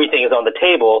everything is on the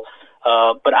table.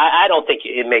 But I don't think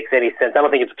it makes any sense. I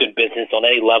don't think it's good business on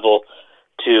any level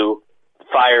to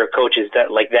fire coaches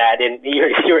like that. And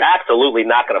you're absolutely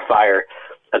not going to fire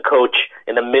a coach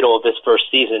in the middle of this first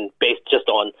season based just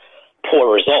on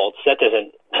poor results. That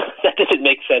doesn't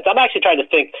make sense. I'm actually trying to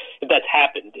think if that's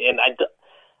happened, and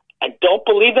I don't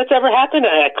believe that's ever happened.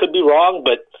 I could be wrong,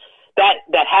 but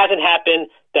that hasn't happened.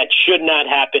 That should not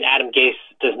happen. Adam Gase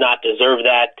does not deserve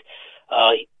that.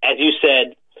 As you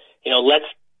said, let's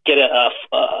get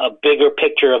a bigger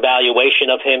picture evaluation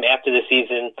of him after the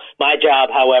season. My job,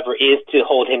 however, is to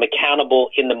hold him accountable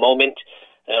in the moment.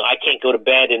 I can't go to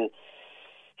bed and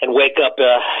wake up,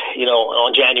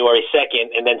 on January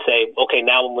 2nd and then say, okay,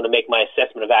 now I'm going to make my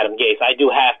assessment of Adam Gase. I do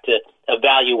have to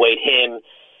evaluate him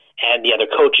and the other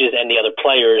coaches and the other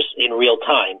players in real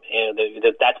time. And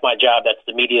that's my job. That's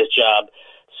the media's job.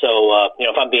 So,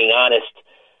 if I'm being honest,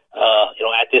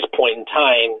 at this point in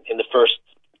time, in the first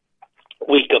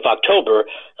week of October,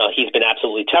 he's been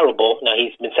absolutely terrible. Now,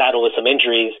 he's been saddled with some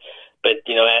injuries, but,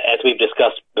 as we've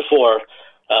discussed before,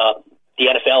 the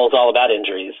NFL is all about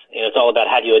injuries. It's all about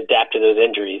how do you adapt to those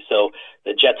injuries. So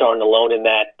the Jets aren't alone in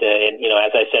that. And,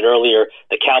 as I said earlier,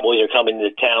 the Cowboys are coming to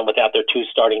town without their two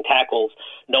starting tackles.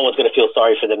 No one's going to feel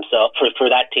sorry for themselves, for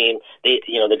that team.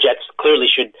 The Jets clearly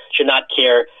should not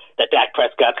care that Dak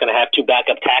Prescott's going to have two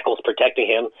backup tackles protecting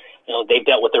him. They've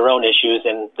dealt with their own issues,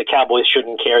 and the Cowboys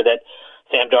shouldn't care that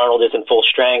Sam Darnold isn't full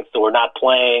strength or not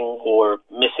playing or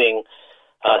missing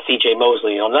C.J.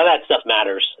 Mosley. None of that stuff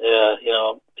matters.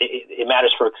 It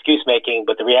matters for excuse making,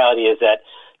 but the reality is that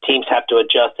teams have to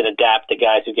adjust and adapt to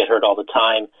guys who get hurt all the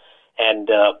time. And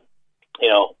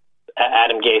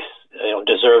Adam Gase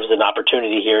deserves an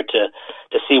opportunity here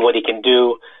to see what he can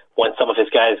do when some of his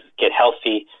guys get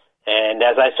healthy. And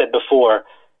as I said before,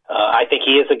 I think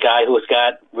he is a guy who has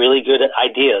got really good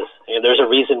ideas. There's a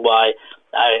reason why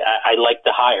I like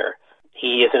the hire.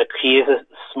 He is a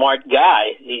smart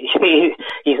guy. He's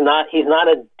not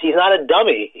a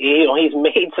dummy. He's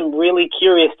made some really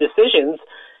curious decisions.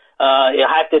 I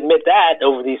have to admit that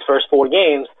over these first four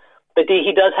games, but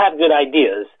he does have good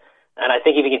ideas. And I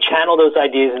think if he can channel those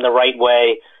ideas in the right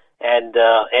way and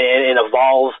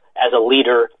evolve as a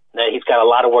leader, he's got a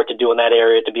lot of work to do in that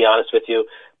area, to be honest with you.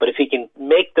 But if he can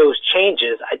make those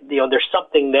changes, there's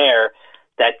something there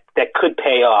that could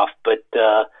pay off. But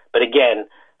again,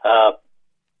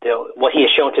 what he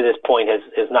has shown to this point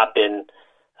has not been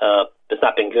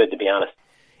good, to be honest.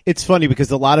 It's funny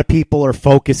because a lot of people are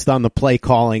focused on the play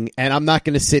calling, and I'm not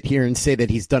going to sit here and say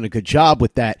that he's done a good job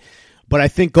with that. But I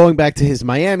think going back to his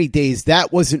Miami days,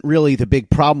 that wasn't really the big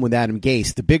problem with Adam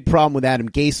Gase. The big problem with Adam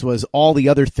Gase was all the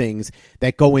other things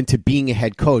that go into being a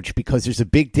head coach, because there's a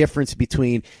big difference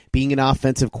between being an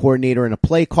offensive coordinator and a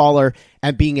play caller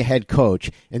and being a head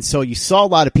coach. And so you saw a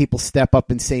lot of people step up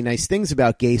and say nice things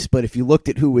about Gase, but if you looked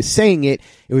at who was saying it,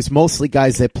 it was mostly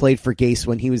guys that played for Gase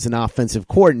when he was an offensive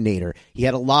coordinator. He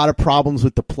had a lot of problems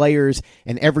with the players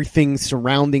and everything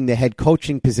surrounding the head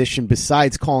coaching position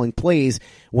besides calling plays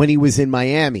when he was in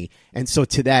Miami. And so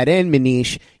to that end,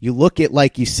 Manish, you look at,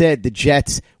 like you said, the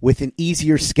Jets with an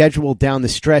easier schedule down the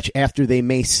stretch after they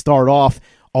may start off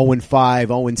 0-5, 0-6,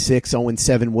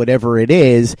 0-7, whatever it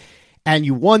is. And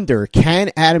you wonder, can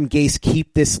Adam Gase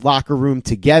keep this locker room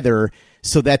together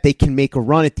so that they can make a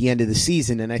run at the end of the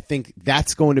season. And I think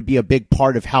that's going to be a big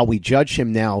part of how we judge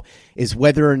him now, is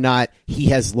whether or not he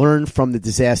has learned from the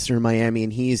disaster in Miami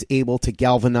and he is able to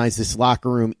galvanize this locker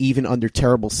room even under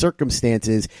terrible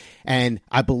circumstances. And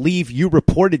I believe you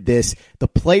reported this. The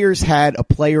players had a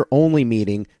player-only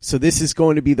meeting, so this is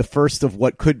going to be the first of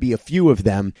what could be a few of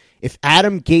them. If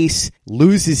Adam Gase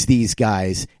loses these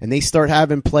guys and they start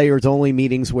having players-only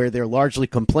meetings where they're largely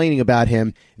complaining about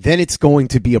him, then it's going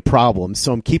to be a problem.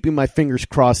 So I'm keeping my fingers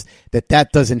crossed that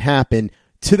that doesn't happen.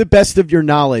 To the best of your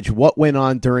knowledge, what went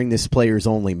on during this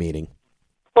players-only meeting?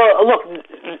 Well, look,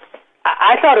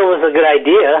 I thought it was a good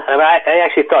idea. I mean, I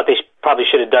actually thought they probably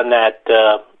should have done that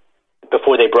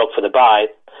before they broke for the bye.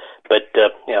 But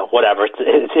whatever.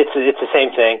 It's the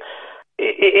same thing.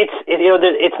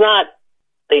 It's not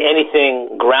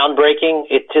anything groundbreaking.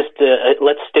 It's just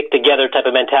let's stick together type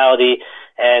of mentality,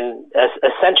 and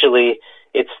essentially,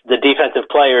 it's the defensive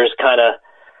players kind of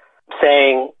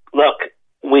saying, "Look,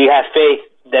 we have faith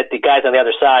that the guys on the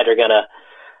other side are gonna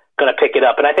pick it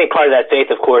up." And I think part of that faith,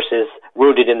 of course, is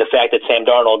rooted in the fact that Sam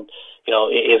Darnold,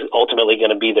 is ultimately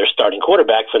going to be their starting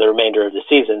quarterback for the remainder of the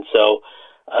season. So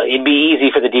it'd be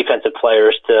easy for the defensive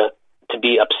players to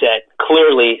be upset.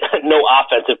 Clearly, no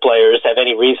offensive players have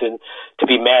any reason to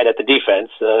be mad at the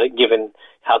defense, given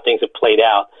how things have played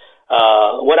out.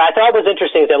 What I thought was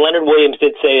interesting is that Leonard Williams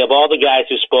did say, of all the guys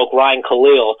who spoke, Ryan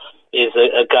Khalil is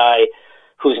a guy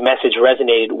whose message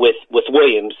resonated with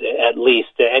Williams, at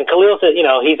least. And Khalil said,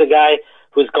 he's a guy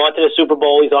who's gone to the Super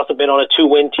Bowl. He's also been on a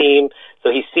 2-win team,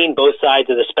 so he's seen both sides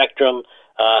of the spectrum.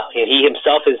 He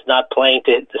himself is not playing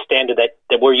to the standard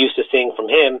that we're used to seeing from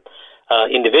him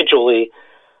individually.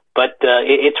 But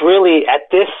it's really, at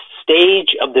this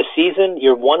stage of the season,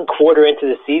 you're one quarter into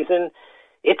the season,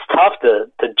 it's tough to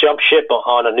jump ship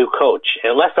on a new coach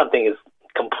unless something is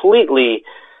completely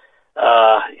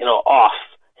off.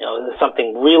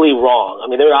 Something really wrong. I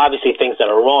mean, there are obviously things that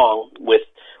are wrong with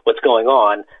what's going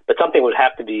on, but something would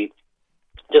have to be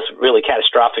just really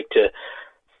catastrophic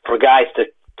for guys to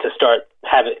start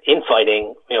having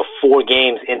infighting, 4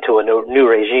 games into a new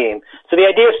regime. So the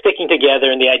idea of sticking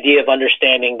together and the idea of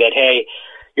understanding that, hey,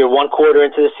 you're one quarter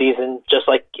into the season, just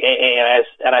like,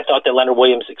 and I thought that Leonard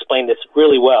Williams explained this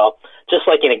really well, just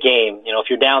like in a game. If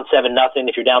you're down 7-0,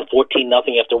 if you're down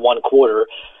 14-0 after one quarter,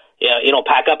 you don't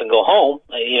pack up and go home.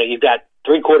 You've got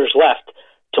 3 quarters left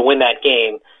to win that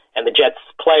game, and the Jets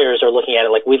players are looking at it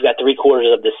like we've got 3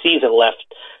 quarters of the season left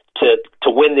to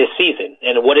win this season.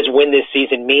 And what does win this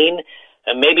season mean?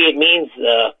 Maybe it means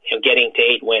getting to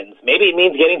 8 wins. Maybe it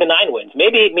means getting to 9 wins.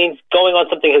 Maybe it means going on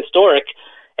something historic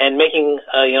and making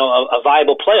a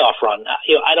viable playoff run.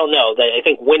 I don't know. I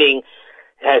think winning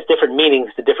has different meanings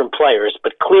to different players,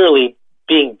 but clearly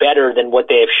being better than what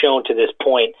they have shown to this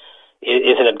point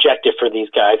is an objective for these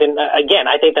guys. And again,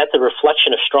 I think that's a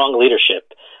reflection of strong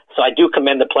leadership. So I do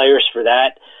commend the players for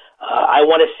that. I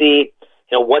want to see,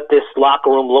 what this locker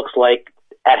room looks like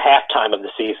at halftime of the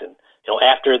season.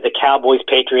 After the Cowboys,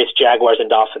 Patriots, Jaguars, and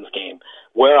Dolphins game.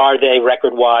 Where are they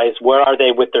record-wise? Where are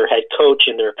they with their head coach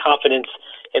and their confidence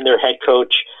in their head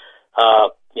coach?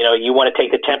 You want to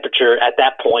take the temperature at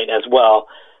that point as well.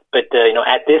 But,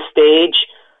 at this stage,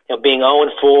 being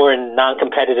 0-4 and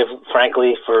non-competitive,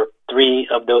 frankly, for 3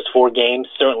 of those 4 games,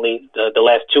 certainly the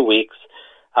last 2 weeks,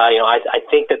 I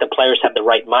think that the players have the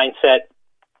right mindset.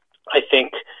 I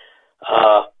think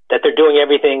that they're doing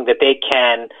everything that they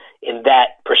can in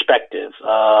that perspective.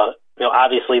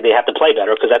 Obviously they have to play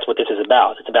better because that's what this is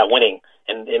about. It's about winning.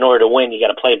 And in order to win, you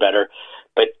got to play better.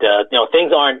 But,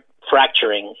 things aren't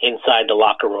fracturing inside the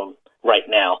locker room right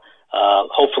now.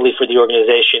 Hopefully for the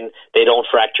organization, they don't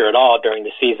fracture at all during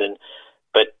the season.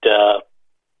 But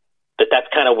that's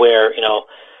kind of where,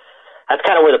 that's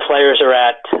kind of where the players are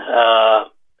at.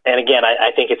 And again,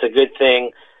 I think it's a good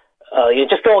thing.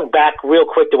 Just going back real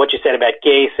quick to what you said about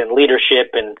Gase and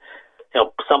leadership and,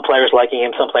 some players liking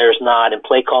him, some players not, and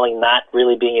play calling not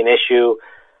really being an issue.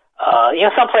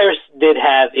 Some players did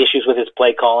have issues with his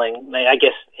play calling. I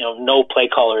guess, no play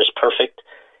caller is perfect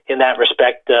in that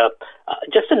respect.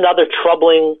 Just another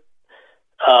troubling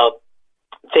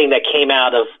thing that came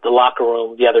out of the locker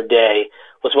room the other day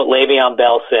was what Le'Veon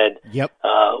Bell said. Yep.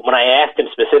 When I asked him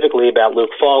specifically about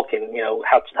Luke Falk and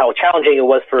how challenging it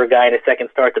was for a guy in his second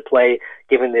start to play,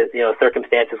 given the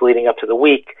circumstances leading up to the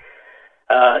week,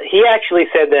 he actually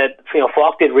said that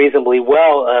Falk did reasonably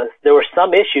well. There were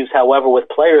some issues, however, with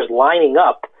players lining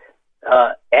up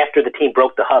after the team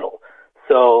broke the huddle.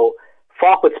 So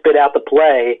Falk would spit out the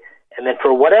play, and then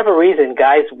for whatever reason,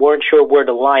 guys weren't sure where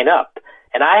to line up.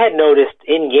 And I had noticed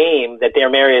in game that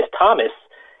Demaryius Thomas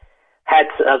had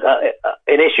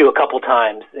an issue a couple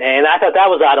times, and I thought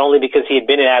that was odd only because he had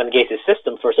been in Adam Gase's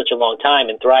system for such a long time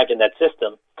and thrived in that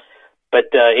system. But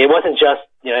it wasn't just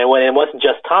it wasn't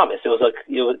just Thomas. It was like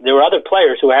there were other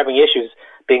players who were having issues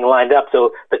being lined up.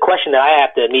 So the question that I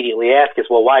have to immediately ask is,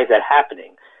 well, why is that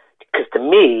happening? Because to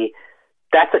me,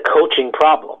 that's a coaching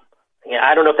problem.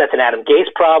 I don't know if that's an Adam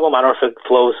Gase problem. I don't know if it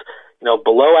flows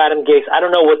below Adam Gase. I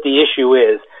don't know what the issue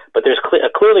is, but there's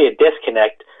clearly a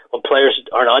disconnect when players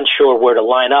are unsure where to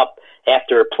line up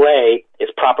after a play is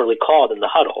properly called in the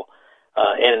huddle.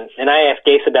 And I asked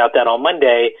Gase about that on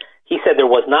Monday. He said there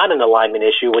was not an alignment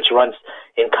issue, which runs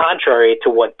in contrary to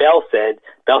what Bell said.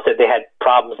 Bell said they had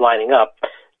problems lining up.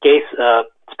 Gase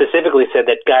specifically said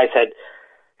that guys had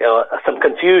some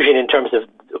confusion in terms of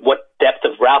what depth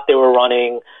of route they were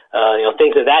running,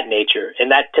 things of that nature.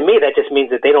 And that, to me, that just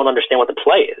means that they don't understand what the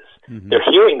play is. Mm-hmm. They're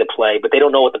hearing the play, but they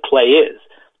don't know what the play is.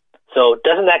 So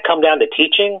doesn't that come down to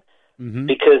teaching? Mm-hmm.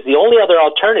 Because the only other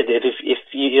alternative,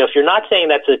 if you're not saying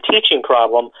that's a teaching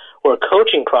problem or a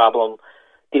coaching problem,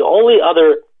 the only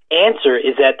other answer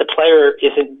is that the player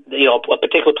isn't, a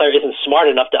particular player isn't smart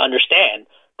enough to understand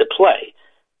the play.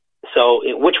 So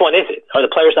which one is it? Are the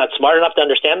players not smart enough to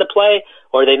understand the play,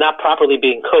 or are they not properly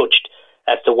being coached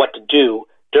as to what to do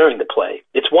during the play?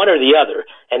 It's one or the other,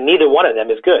 and neither one of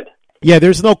them is good. Yeah,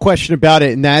 there's no question about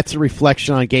it, and that's a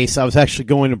reflection on Gase. I was actually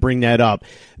going to bring that up.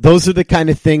 Those are the kind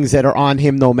of things that are on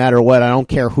him no matter what. I don't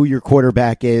care who your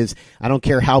quarterback is. I don't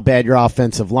care how bad your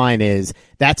offensive line is.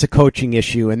 That's a coaching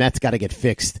issue, and that's got to get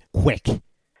fixed quick.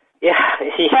 Yeah,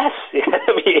 yes.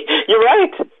 I mean, you're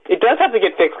right. It does have to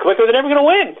get fixed quick, or they're never going to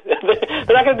win.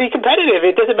 They're not going to be competitive.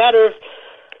 It doesn't matter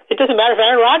if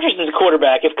Aaron Rodgers is a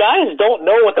quarterback. If guys don't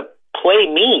know what the play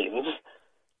means,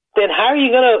 then how are you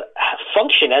going to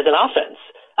function as an offense?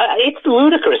 It's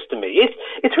ludicrous to me.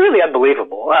 It's really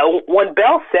unbelievable. When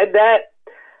Bell said that,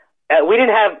 we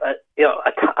didn't have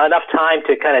enough time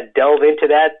to kind of delve into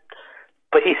that,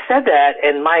 but he said that,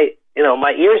 and my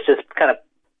ears just kind of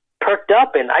perked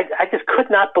up, and I just could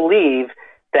not believe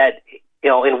that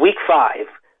in week 5,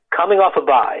 coming off a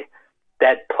bye,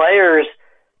 that players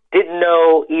didn't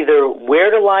know either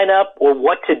where to line up or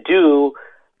what to do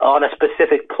on a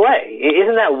specific play.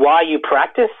 Isn't that why you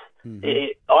practice?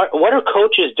 Mm-hmm. What are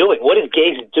coaches doing? What is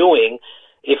Gase doing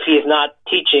if he is not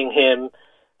teaching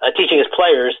his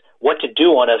players what to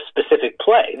do on a specific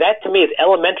play? That to me is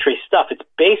elementary stuff. It's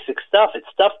basic stuff. It's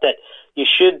stuff that you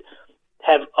should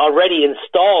have already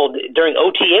installed during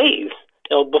OTAs,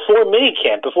 before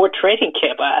minicamp, before training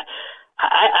camp.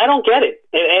 I don't get it.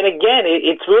 And again,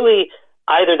 it's really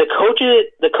either the coach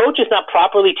is not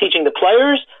properly teaching the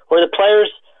players, or the players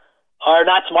are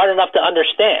not smart enough to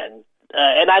understand.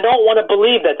 And I don't want to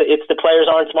believe that it's the players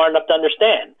aren't smart enough to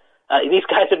understand. These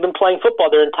guys have been playing football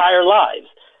their entire lives.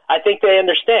 I think they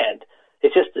understand.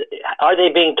 It's just, are they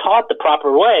being taught the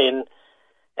proper way?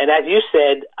 And as you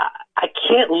said, I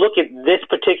can't look at this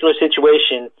particular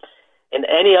situation in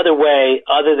any other way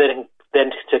other than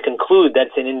to conclude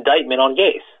that's an indictment on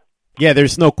Gase. Yeah,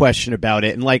 there's no question about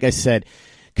it. And like I said,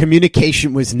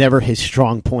 communication was never his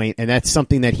strong point, and that's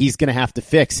something that he's going to have to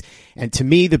fix. And to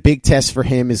me, the big test for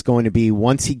him is going to be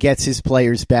once he gets his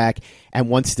players back and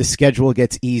once the schedule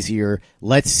gets easier,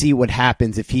 let's see what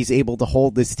happens if he's able to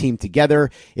hold this team together,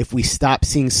 if we stop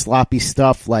seeing sloppy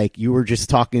stuff like you were just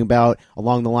talking about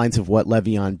along the lines of what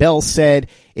Le'Veon Bell said,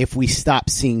 if we stop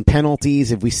seeing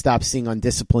penalties, if we stop seeing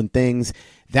undisciplined things.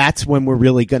 That's when we're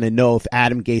really going to know if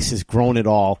Adam Gase has grown at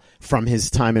all from his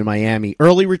time in Miami.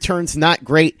 Early returns, not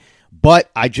great,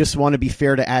 but I just want to be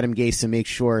fair to Adam Gase and make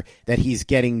sure that he's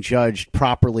getting judged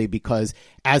properly because,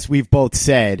 as we've both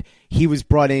said, he was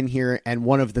brought in here, and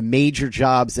one of the major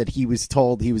jobs that he was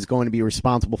told he was going to be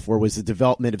responsible for was the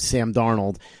development of Sam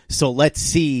Darnold. So let's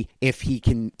see if he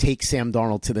can take Sam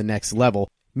Darnold to the next level.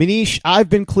 Manish, I've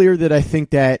been clear that I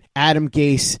think that Adam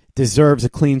Gase deserves a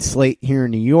clean slate here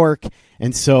in New York.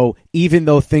 And so even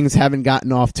though things haven't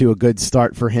gotten off to a good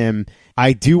start for him,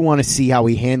 I do want to see how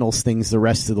he handles things the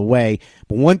rest of the way.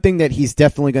 But one thing that he's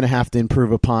definitely going to have to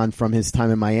improve upon from his time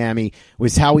in Miami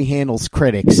was how he handles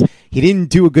critics. He didn't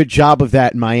do a good job of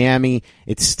that in Miami.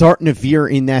 It's starting to veer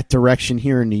in that direction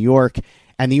here in New York.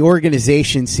 And the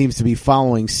organization seems to be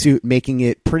following suit, making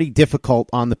it pretty difficult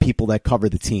on the people that cover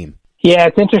the team. Yeah,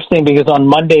 it's interesting because on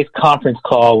Monday's conference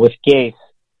call with Gase,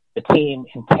 the team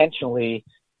intentionally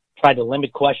tried to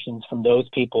limit questions from those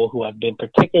people who have been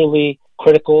particularly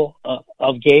critical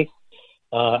of Gase.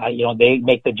 They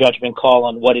make the judgment call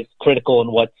on what is critical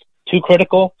and what's too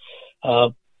critical.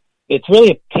 It's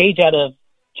really a page out of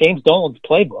James Dolan's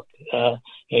playbook.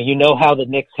 You know how the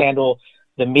Knicks handle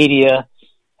the media,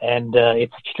 and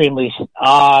it's extremely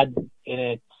odd, and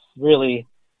it's really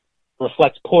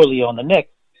reflects poorly on the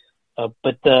Knicks.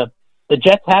 But the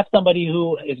Jets have somebody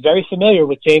who is very familiar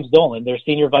with James Dolan, their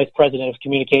senior vice president of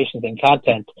communications and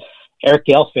content, Eric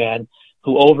Gelfand,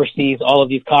 who oversees all of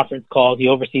these conference calls. He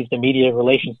oversees the media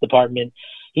relations department.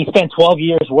 He spent 12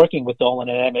 years working with Dolan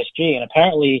at MSG, and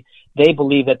apparently they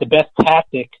believe that the best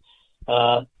tactic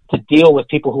to deal with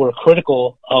people who are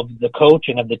critical of the coach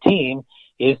and of the team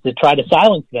is to try to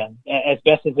silence them as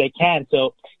best as they can.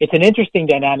 So it's an interesting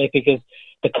dynamic because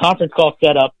the conference call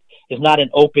setup is not an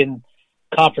open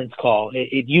conference call.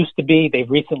 It used to be. They've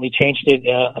recently changed it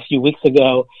a few weeks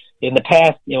ago. In the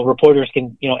past, reporters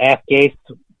can, ask Gase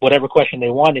whatever question they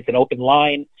want. It's an open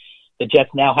line. The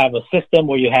Jets now have a system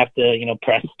where you have to,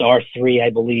 press *3, I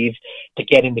believe, to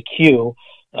get in the queue.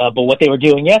 But what they were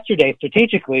doing yesterday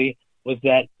strategically was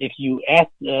that if you asked,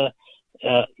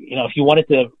 if you wanted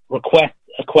to request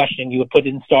a question, you would put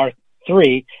in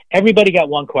 *3. Everybody got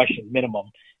one question minimum.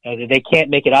 They can't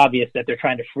make it obvious that they're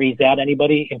trying to freeze out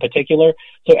anybody in particular.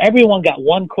 So everyone got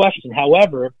one question.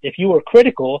 However, if you were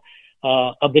critical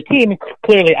of the team,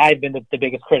 clearly I've been the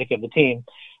biggest critic of the team,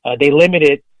 they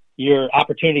limited your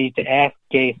opportunity to ask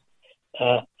Gase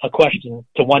a question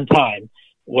to one time,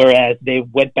 whereas they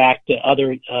went back to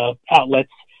other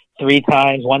outlets 3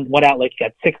 times. One outlet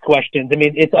got 6 questions. I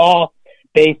mean, it's all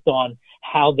based on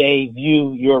how they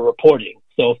view your reporting.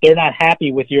 So if they're not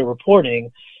happy with your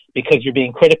reporting because you're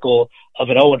being critical of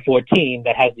an 0-4 team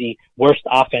that has the worst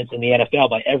offense in the NFL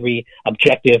by every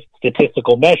objective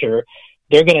statistical measure,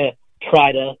 they're going to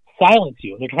try to silence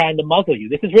you. They're trying to muzzle you.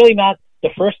 This is really not the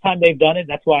first time they've done it.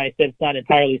 That's why I said it's not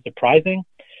entirely surprising.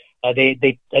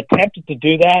 They attempted to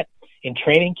do that in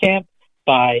training camp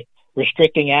by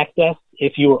restricting access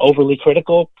if you were overly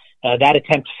critical. That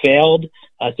attempt failed,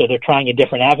 so they're trying a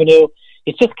different avenue.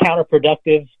 It's just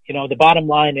counterproductive. The bottom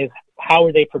line is, how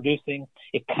are they producing?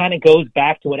 It kind of goes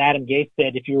back to what Adam Gase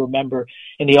said, if you remember,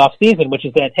 in the offseason, which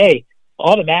is that, hey,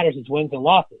 all that matters is wins and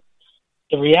losses.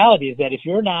 The reality is that if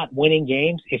you're not winning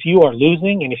games, if you are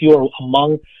losing, and if you are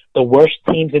among the worst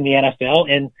teams in the NFL,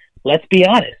 and let's be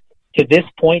honest, to this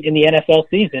point in the NFL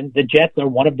season, the Jets are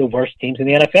one of the worst teams in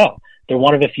the NFL. They're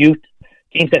one of a few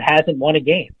teams that hasn't won a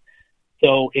game.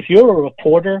 So if you're a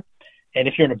reporter, and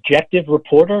if you're an objective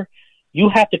reporter, you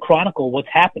have to chronicle what's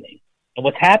happening. And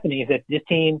what's happening is that this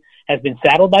team has been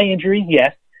saddled by injuries,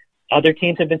 yes. Other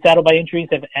teams have been saddled by injuries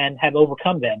and have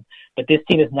overcome them, but this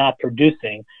team is not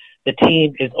producing. The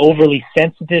team is overly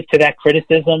sensitive to that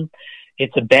criticism.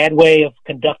 It's a bad way of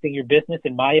conducting your business,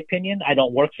 in my opinion. I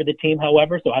don't work for the team,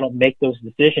 however, so I don't make those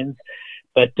decisions.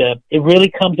 But it really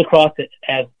comes across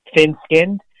as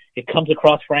thin-skinned. It comes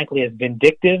across, frankly, as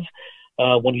vindictive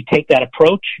when you take that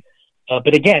approach.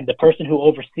 But again, the person who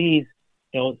oversees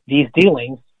these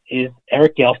dealings is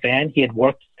Eric Gelfand. He had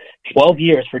worked 12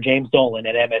 years for James Dolan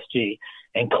at MSG,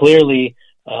 and clearly,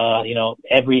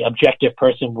 every objective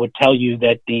person would tell you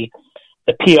that the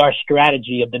PR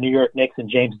strategy of the New York Knicks and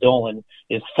James Dolan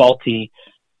is faulty,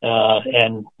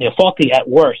 and faulty at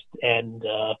worst, and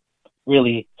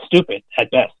really stupid at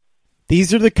best.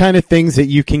 These are the kind of things that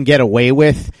you can get away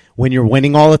with when you're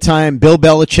winning all the time. Bill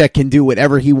Belichick can do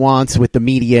whatever he wants with the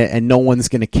media and no one's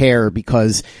going to care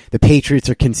because the Patriots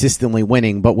are consistently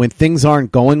winning. But when things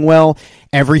aren't going well,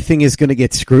 everything is going to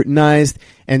get scrutinized.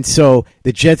 And so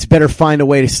the Jets better find a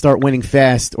way to start winning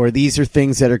fast, or these are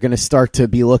things that are going to start to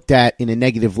be looked at in a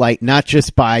negative light, not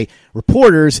just by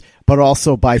reporters, but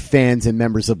also by fans and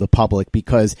members of the public,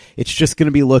 because it's just going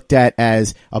to be looked at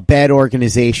as a bad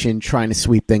organization trying to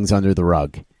sweep things under the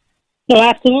rug. No,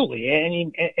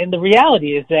 absolutely. And the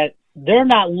reality is that they're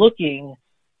not looking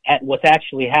at what's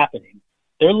actually happening.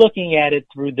 They're looking at it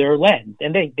through their lens.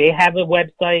 And they have a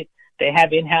website. They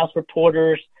have in-house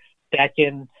reporters that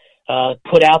can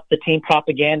put out the team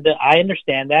propaganda. I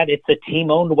understand that. It's a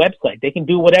team-owned website. They can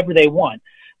do whatever they want.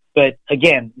 But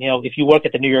again, if you work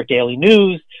at the New York Daily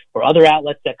News or other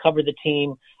outlets that cover the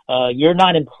team, you're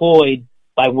not employed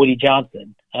by Woody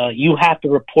Johnson. You have to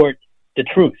report the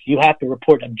truth. You have to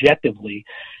report objectively.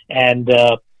 And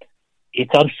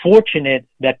it's unfortunate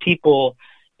that people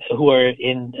who are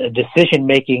in a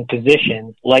decision-making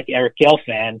position, like Eric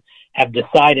Gelfand, have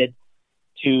decided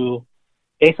to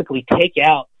basically take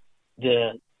out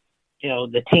the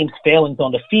team's failings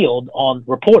on the field on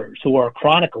reporters who are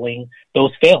chronicling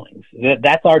those failings.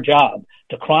 That's our job,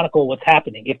 to chronicle what's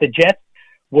happening. If the Jets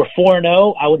were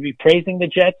 4-0, I would be praising the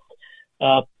Jets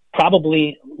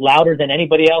probably louder than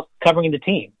anybody else covering the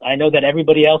team. I know that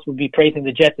everybody else would be praising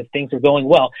the Jets if things are going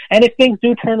well. And if things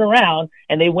do turn around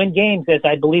and they win games, as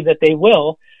I believe that they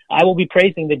will, I will be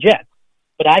praising the Jets.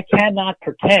 But I cannot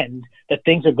pretend that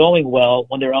things are going well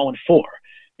when they're 0-4.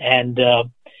 And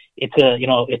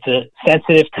it's a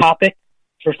sensitive topic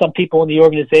for some people in the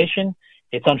organization.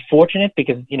 It's unfortunate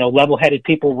because, level-headed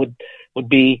people would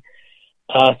be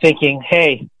thinking,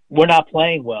 hey, we're not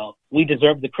playing well. We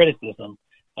deserve the criticism.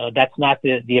 That's not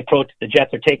the approach the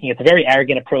Jets are taking. It's a very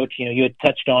arrogant approach. You had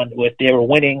touched on with they were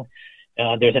winning.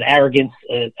 There's an arrogance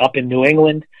up in New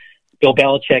England. Bill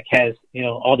Belichick has,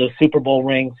 all those Super Bowl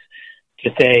rings to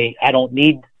say, I don't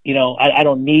need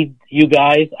you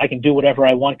guys. I can do whatever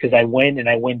I want because I win and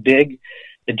I win big.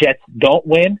 The Jets don't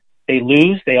win. They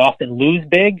lose. They often lose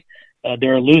big.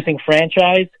 They're a losing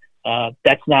franchise.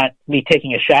 That's not me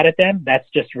taking a shot at them. That's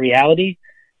just reality.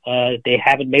 They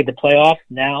haven't made the playoffs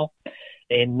now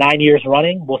in 9 years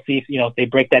running. We'll see if they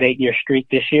break that 8-year streak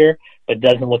this year, but it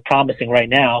doesn't look promising right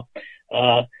now.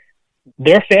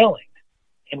 They're failing,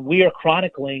 and we are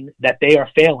chronicling that they are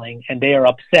failing, and they are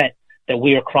upset that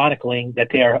we are chronicling that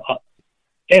they are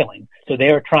failing. So they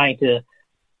are trying to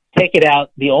take it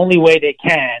out the only way they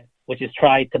can, which is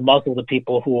try to muzzle the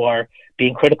people who are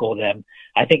being critical of them.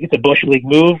 I think it's a Bush League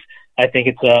move. I think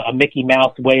it's a Mickey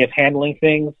Mouse way of handling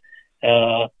things.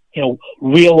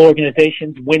 Real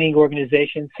organizations, winning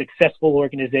organizations, successful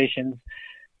organizations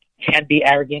can be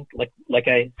arrogant, like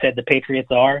I said, the Patriots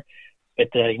are. But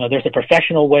there's a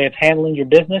professional way of handling your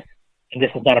business, and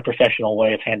this is not a professional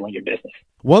way of handling your business.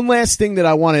 One last thing that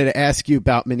I wanted to ask you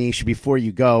about, Manish, before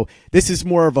you go. This is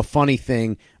more of a funny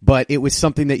thing, but it was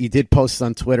something that you did post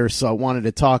on Twitter, so I wanted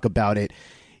to talk about it.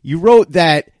 You wrote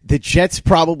that the Jets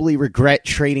probably regret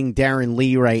trading Darron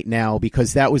Lee right now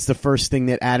because that was the first thing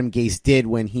that Adam Gase did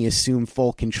when he assumed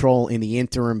full control in the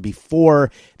interim before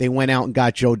they went out and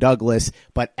got Joe Douglas,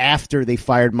 but after they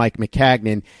fired Mike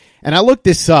Maccagnan. And I looked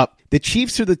this up. The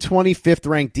Chiefs are the 25th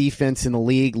ranked defense in the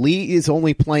league. Lee is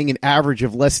only playing an average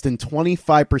of less than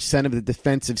 25% of the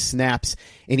defensive snaps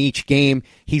in each game.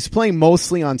 He's playing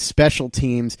mostly on special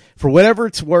teams. For whatever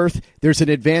it's worth, there's an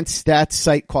advanced stats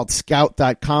site called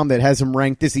Scout.com that has him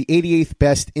ranked as the 88th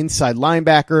best inside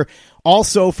linebacker.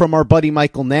 Also from our buddy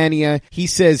Michael Nania, he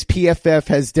says PFF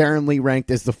has Darron Lee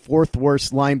ranked as the 4th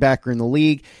worst linebacker in the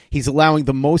league. He's allowing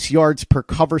the most yards per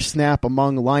cover snap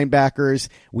among linebackers.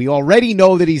 We already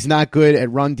know that he's not good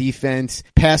at run defense,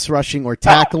 pass rushing, or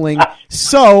tackling.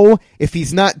 So if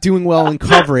he's not doing well in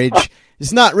coverage,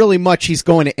 there's not really much he's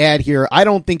going to add here. I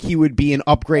don't think he would be an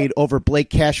upgrade over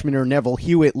Blake Cashman or Neville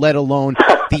Hewitt, let alone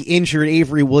the injured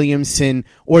Avery Williamson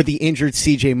or the injured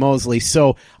C.J. Mosley.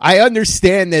 So I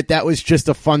understand that was just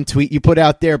a fun tweet you put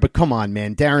out there, but come on,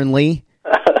 man. Darron Lee?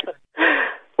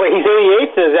 Well, he's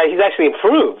 88th. He's actually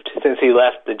improved since he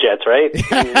left the Jets, right?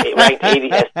 He's ranked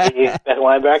 80th best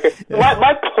linebacker.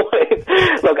 My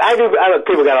point, look, I know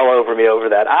people got all over me over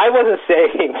that. I wasn't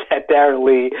saying that Darron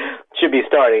Lee should be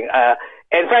starting.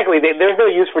 And frankly, there's no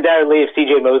use for Darron Lee if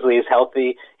C.J. Mosley is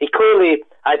healthy. He clearly,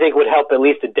 I think, would help at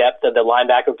least the depth of the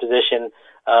linebacker position.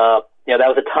 That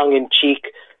was a tongue-in-cheek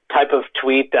type of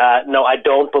tweet. No, I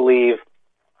don't believe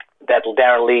that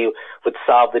Darron Lee would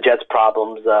solve the Jets'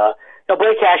 problems.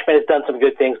 Blake Cashman has done some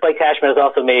good things. Blake Cashman has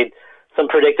also made some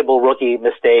predictable rookie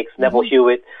mistakes. Mm-hmm. Neville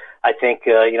Hewitt, I think,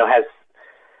 has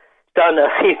done.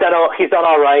 He's done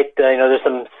all right. There's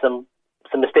some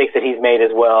mistakes that he's made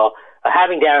as well.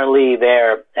 Having Darron Lee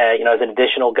there, as an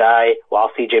additional guy while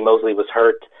C.J. Mosley was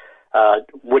hurt,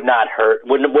 would not hurt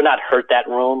that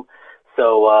room.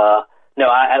 So no,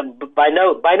 by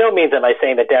no means am I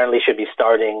saying that Darron Lee should be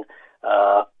starting.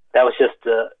 That was just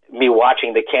me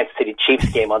watching the Kansas City Chiefs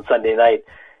game on Sunday night,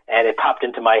 and it popped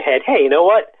into my head, hey, you know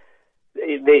what?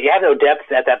 They have no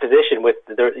depth at that position with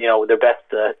their best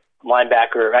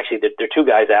linebacker. Actually, there are two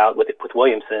guys out with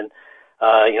Williamson.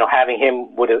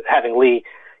 Having Lee,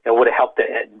 would have helped the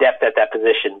depth at that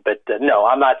position. But no,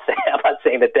 I'm not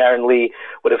saying that Darron Lee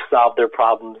would have solved their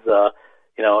problems, at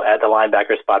the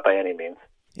linebacker spot by any means.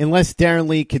 Unless Darron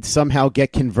Lee could somehow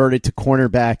get converted to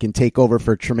cornerback and take over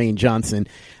for Trumaine Johnson,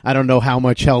 I don't know how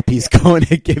much help he's going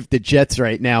to give the Jets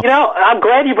right now. I'm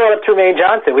glad you brought up Trumaine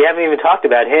Johnson. We haven't even talked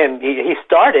about him. He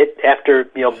started after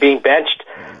being benched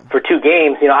for 2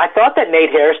 games. I thought that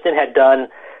Nate Hairston had done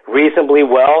reasonably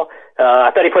well.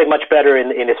 I thought he played much better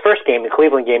in his first game, the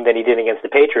Cleveland game, than he did against the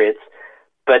Patriots.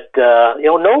 But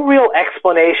no real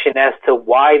explanation as to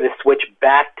why the switch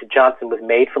back to Johnson was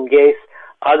made from Gase,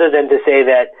 other than to say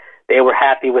that they were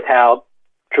happy with how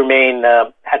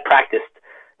Trumaine had practiced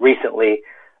recently.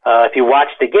 If you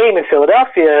watched the game in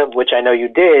Philadelphia, which I know you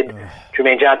did,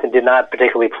 Trumaine Johnson did not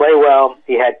particularly play well.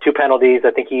 He had 2 penalties. I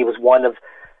think he was one of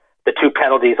the 2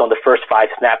 penalties on the first 5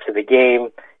 snaps of the game.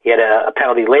 He had a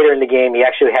penalty later in the game. He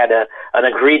actually had an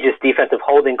egregious defensive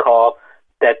holding call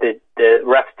that the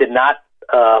refs did not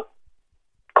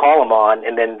call him on.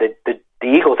 And then the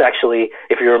Eagles actually,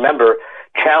 if you remember,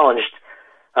 challenged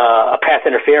a pass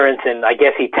interference, and I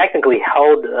guess he technically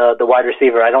held the wide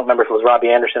receiver. I don't remember if it was Robbie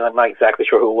Anderson. I'm not exactly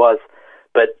sure who it was,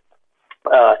 but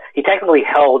he technically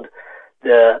held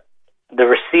the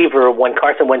receiver when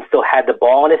Carson Wentz still had the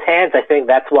ball in his hands. I think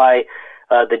that's why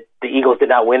the Eagles did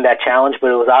not win that challenge,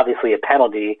 but it was obviously a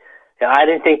penalty. I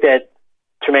didn't think that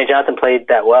Trumaine Johnson played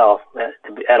that well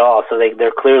at all, so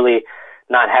they're clearly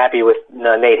not happy with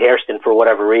Nate Hairston for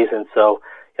whatever reason. So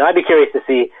I'd be curious to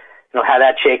see how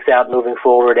that shakes out moving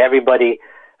forward. Everybody,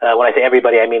 when I say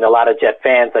everybody, I mean a lot of Jet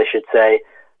fans, I should say,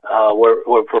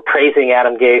 we're praising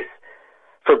Adam Gase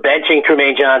for benching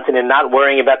Trumaine Johnson and not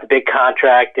worrying about the big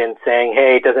contract and saying,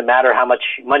 hey, it doesn't matter how much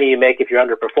money you make. If you're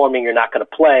underperforming, you're not going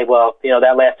to play. Well,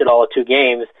 that lasted all of 2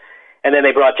 games. And then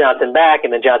they brought Johnson back,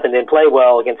 and then Johnson didn't play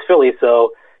well against Philly.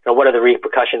 So, what are the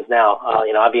repercussions now?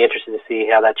 I'd be interested to see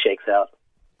how that shakes out.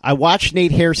 I watched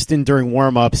Nate Hairston during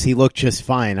warm-ups. He looked just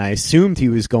fine. I assumed he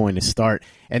was going to start.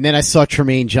 And then I saw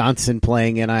Trumaine Johnson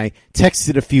playing, and I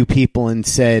texted a few people and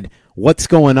said, what's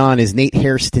going on? Is Nate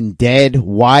Hairston dead?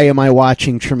 Why am I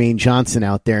watching Trumaine Johnson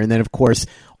out there? And then, of course,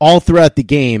 all throughout the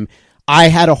game, I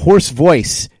had a hoarse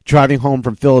voice driving home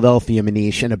from Philadelphia,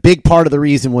 Manish, and a big part of the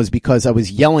reason was because I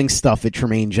was yelling stuff at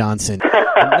Trumaine Johnson.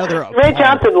 Trumaine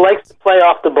Johnson likes to play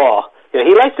off the ball.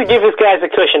 He likes to give his guys a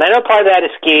cushion. I know part of that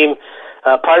is scheme.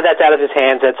 Part of that's out of his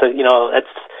hands. That's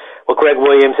what Greg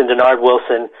Williams and Denard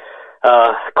Wilson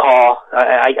call.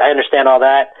 I understand all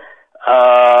that.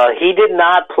 He did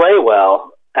not play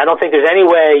well. I don't think there's any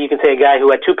way you can say a guy who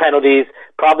had 2 penalties,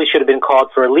 probably should have been called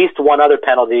for at least one other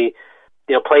penalty,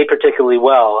 played particularly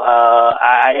well.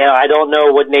 I don't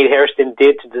know what Nate Hairston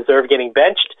did to deserve getting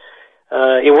benched.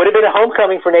 It would have been a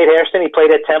homecoming for Nate Hairston. He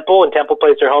played at Temple, and Temple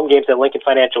plays their home games at Lincoln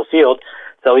Financial Field.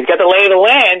 So he's got the lay of the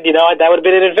land, that would have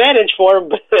been an advantage for him.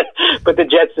 But the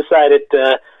Jets decided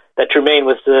that Trumaine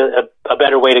was a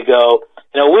better way to go.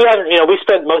 We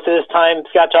spent most of this time,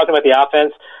 Scott, talking about the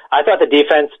offense. I thought the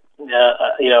defense,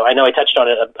 I know I touched on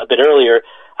it a bit earlier.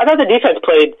 I thought the defense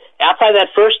played outside that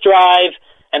first drive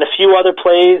and a few other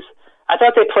plays. I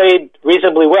thought they played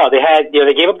reasonably well. They had,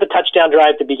 they gave up the touchdown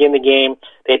drive to begin the game.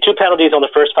 They had 2 penalties on the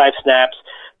first 5 snaps.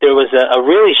 There was a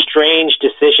really strange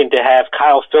decision to have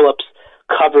Kyle Phillips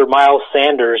cover Miles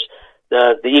Sanders,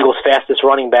 the Eagles' fastest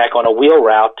running back, on a wheel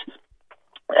route.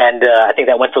 And I think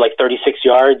that went for like 36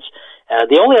 yards.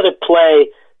 The only other play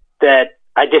that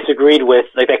I disagreed with,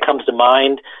 that comes to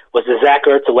mind, was the Zach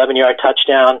Ertz 11-yard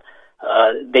touchdown.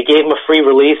 They gave him a free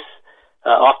release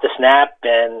off the snap,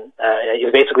 and it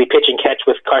was basically pitch and catch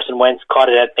with Carson Wentz, caught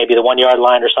it at maybe the 1-yard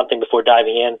line or something before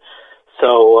diving in.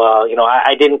 So,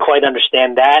 I didn't quite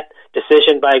understand that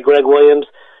decision by Greg Williams.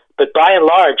 But by and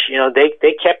large,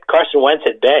 they kept Carson Wentz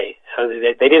at bay.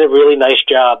 They did a really nice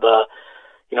job.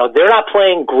 They're not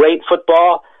playing great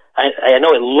football. I know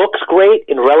it looks great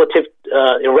in relative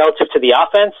to the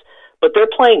offense, but they're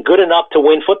playing good enough to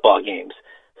win football games.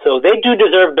 So they do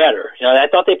deserve better. I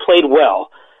thought they played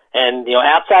well. And,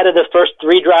 outside of the first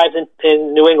 3 drives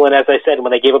in New England, as I said,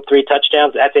 when they gave up 3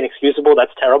 touchdowns, that's inexcusable.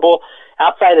 That's terrible.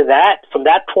 Outside of that, from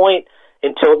that point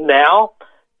until now,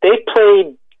 they've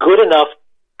played good enough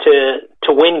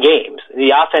to win games.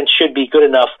 The offense should be good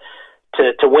enough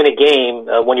to win a game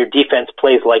when your defense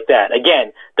plays like that.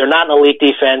 Again, they're not an elite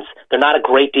defense. They're not a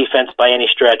great defense by any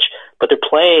stretch, but they're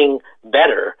playing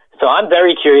better. So I'm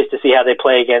very curious to see how they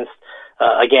play against,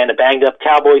 again, a banged-up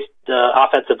Cowboys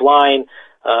offensive line,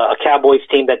 a Cowboys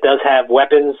team that does have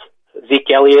weapons,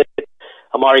 Zeke Elliott,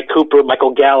 Amari Cooper,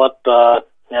 Michael Gallup. I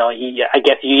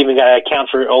guess you even got to account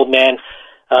for old man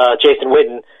Jason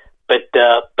Witten. But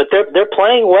they're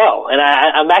playing well, and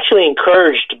I'm actually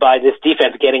encouraged by this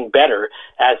defense getting better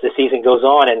as the season goes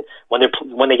on. And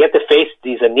when they get to face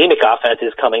these anemic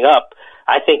offenses coming up,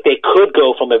 I think they could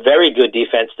go from a very good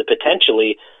defense to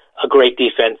potentially a great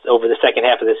defense over the second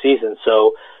half of the season.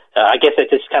 So I guess that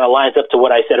just kind of lines up to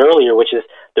what I said earlier, which is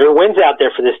there are wins out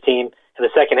there for this team in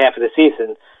the second half of the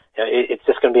season. It's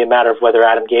just going to be a matter of whether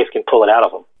Adam Gase can pull it out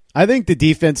of them. I think the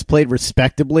defense played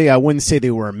respectably. I wouldn't say they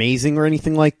were amazing or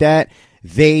anything like that.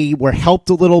 They were helped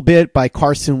a little bit by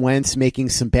Carson Wentz making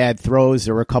some bad throws.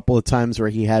 There were a couple of times where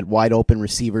he had wide open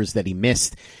receivers that he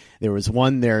missed. There was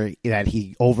one there that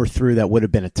he overthrew that would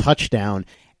have been a touchdown.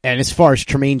 And as far as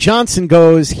Trumaine Johnson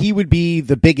goes, he would be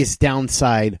the biggest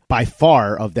downside by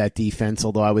far of that defense,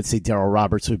 although I would say Darryl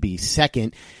Roberts would be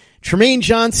second. Trumaine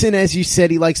Johnson, as you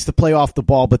said, he likes to play off the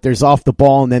ball, but there's off the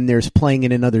ball and then there's playing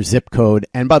in another zip code.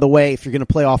 And by the way, if you're going to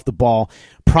play off the ball,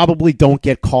 probably don't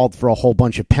get called for a whole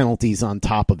bunch of penalties on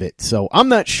top of it. So I'm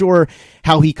not sure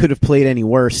how he could have played any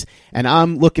worse, and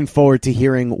I'm looking forward to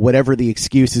hearing whatever the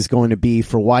excuse is going to be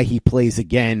for why he plays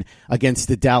again against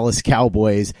the Dallas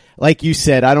Cowboys. Like you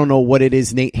said, I don't know what it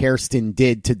is Nate Hairston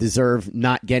did to deserve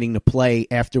not getting to play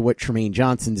after what Trumaine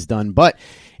Johnson's done, but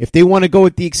if they want to go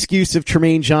with the excuse of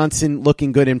Trumaine Johnson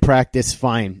looking good in practice,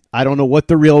 fine. I don't know what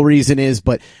the real reason is,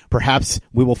 but perhaps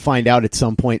we will find out at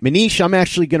some point. Manish, I'm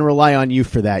actually going to rely on you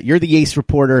for that. You're the ace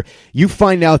reporter. You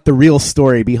find out the real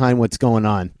story behind what's going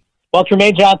on. Well,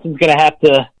 Trumaine Johnson's going to have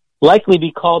to likely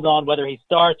be called on whether he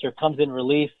starts or comes in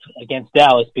relief against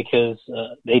Dallas because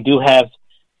they do have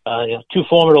two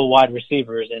formidable wide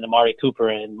receivers in Amari Cooper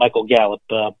and Michael Gallup.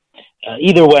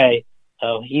 Either way,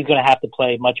 he's going to have to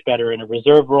play much better in a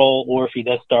reserve role, or if he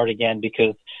does start again,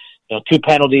 because two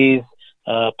penalties,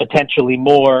 potentially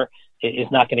more, is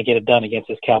not going to get it done against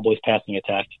this Cowboys passing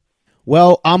attack.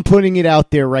 Well, I'm putting it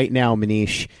out there right now,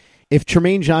 Manish. If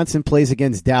Trumaine Johnson plays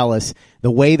against Dallas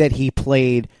the way that he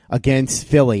played against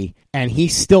Philly, and he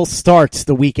still starts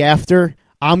the week after,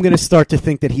 I'm going to start to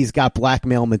think that he's got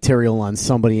blackmail material on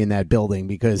somebody in that building,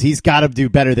 because he's got to do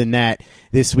better than that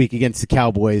this week against the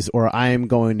Cowboys, or I am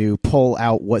going to pull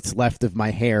out what's left of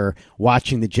my hair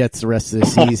watching the Jets the rest of the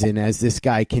season as this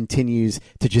guy continues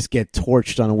to just get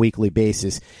torched on a weekly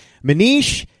basis.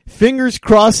 Manish, fingers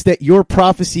crossed that your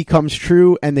prophecy comes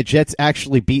true and the Jets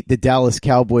actually beat the Dallas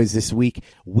Cowboys this week.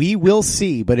 We will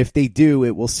see, but if they do,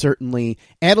 it will certainly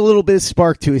add a little bit of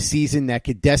spark to a season that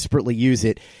could desperately use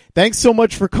it. Thanks so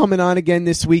much for coming on again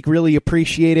this week. Really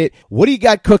appreciate it. What do you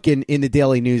got cooking in the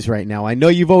daily news right now? I know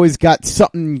you've always got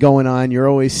something going on. You're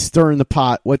always stirring the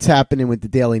pot. What's happening with the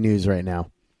daily news right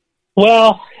now?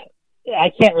 Well,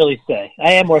 I can't really say.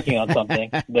 I am working on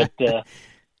something, but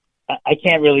I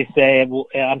can't really say.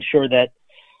 I'm sure that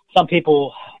some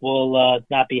people will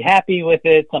not be happy with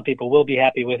it. Some people will be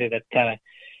happy with it. That kind of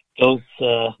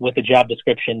goes with the job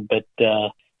description. But,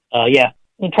 yeah,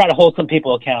 we'll try to hold some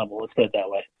people accountable. Let's put it that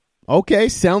way. Okay,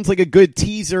 sounds like a good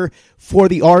teaser for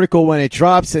the article when it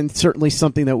drops, and certainly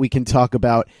something that we can talk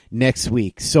about next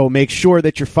week. So make sure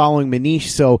that you're following Manish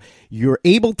so you're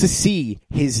able to see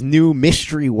his new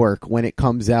mystery work when it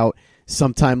comes out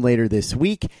sometime later this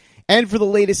week. And for the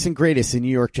latest and greatest in New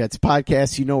York Jets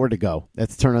podcasts, you know where to go.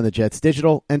 That's Turn on the Jets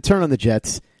Digital and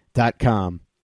turnonthejets.com.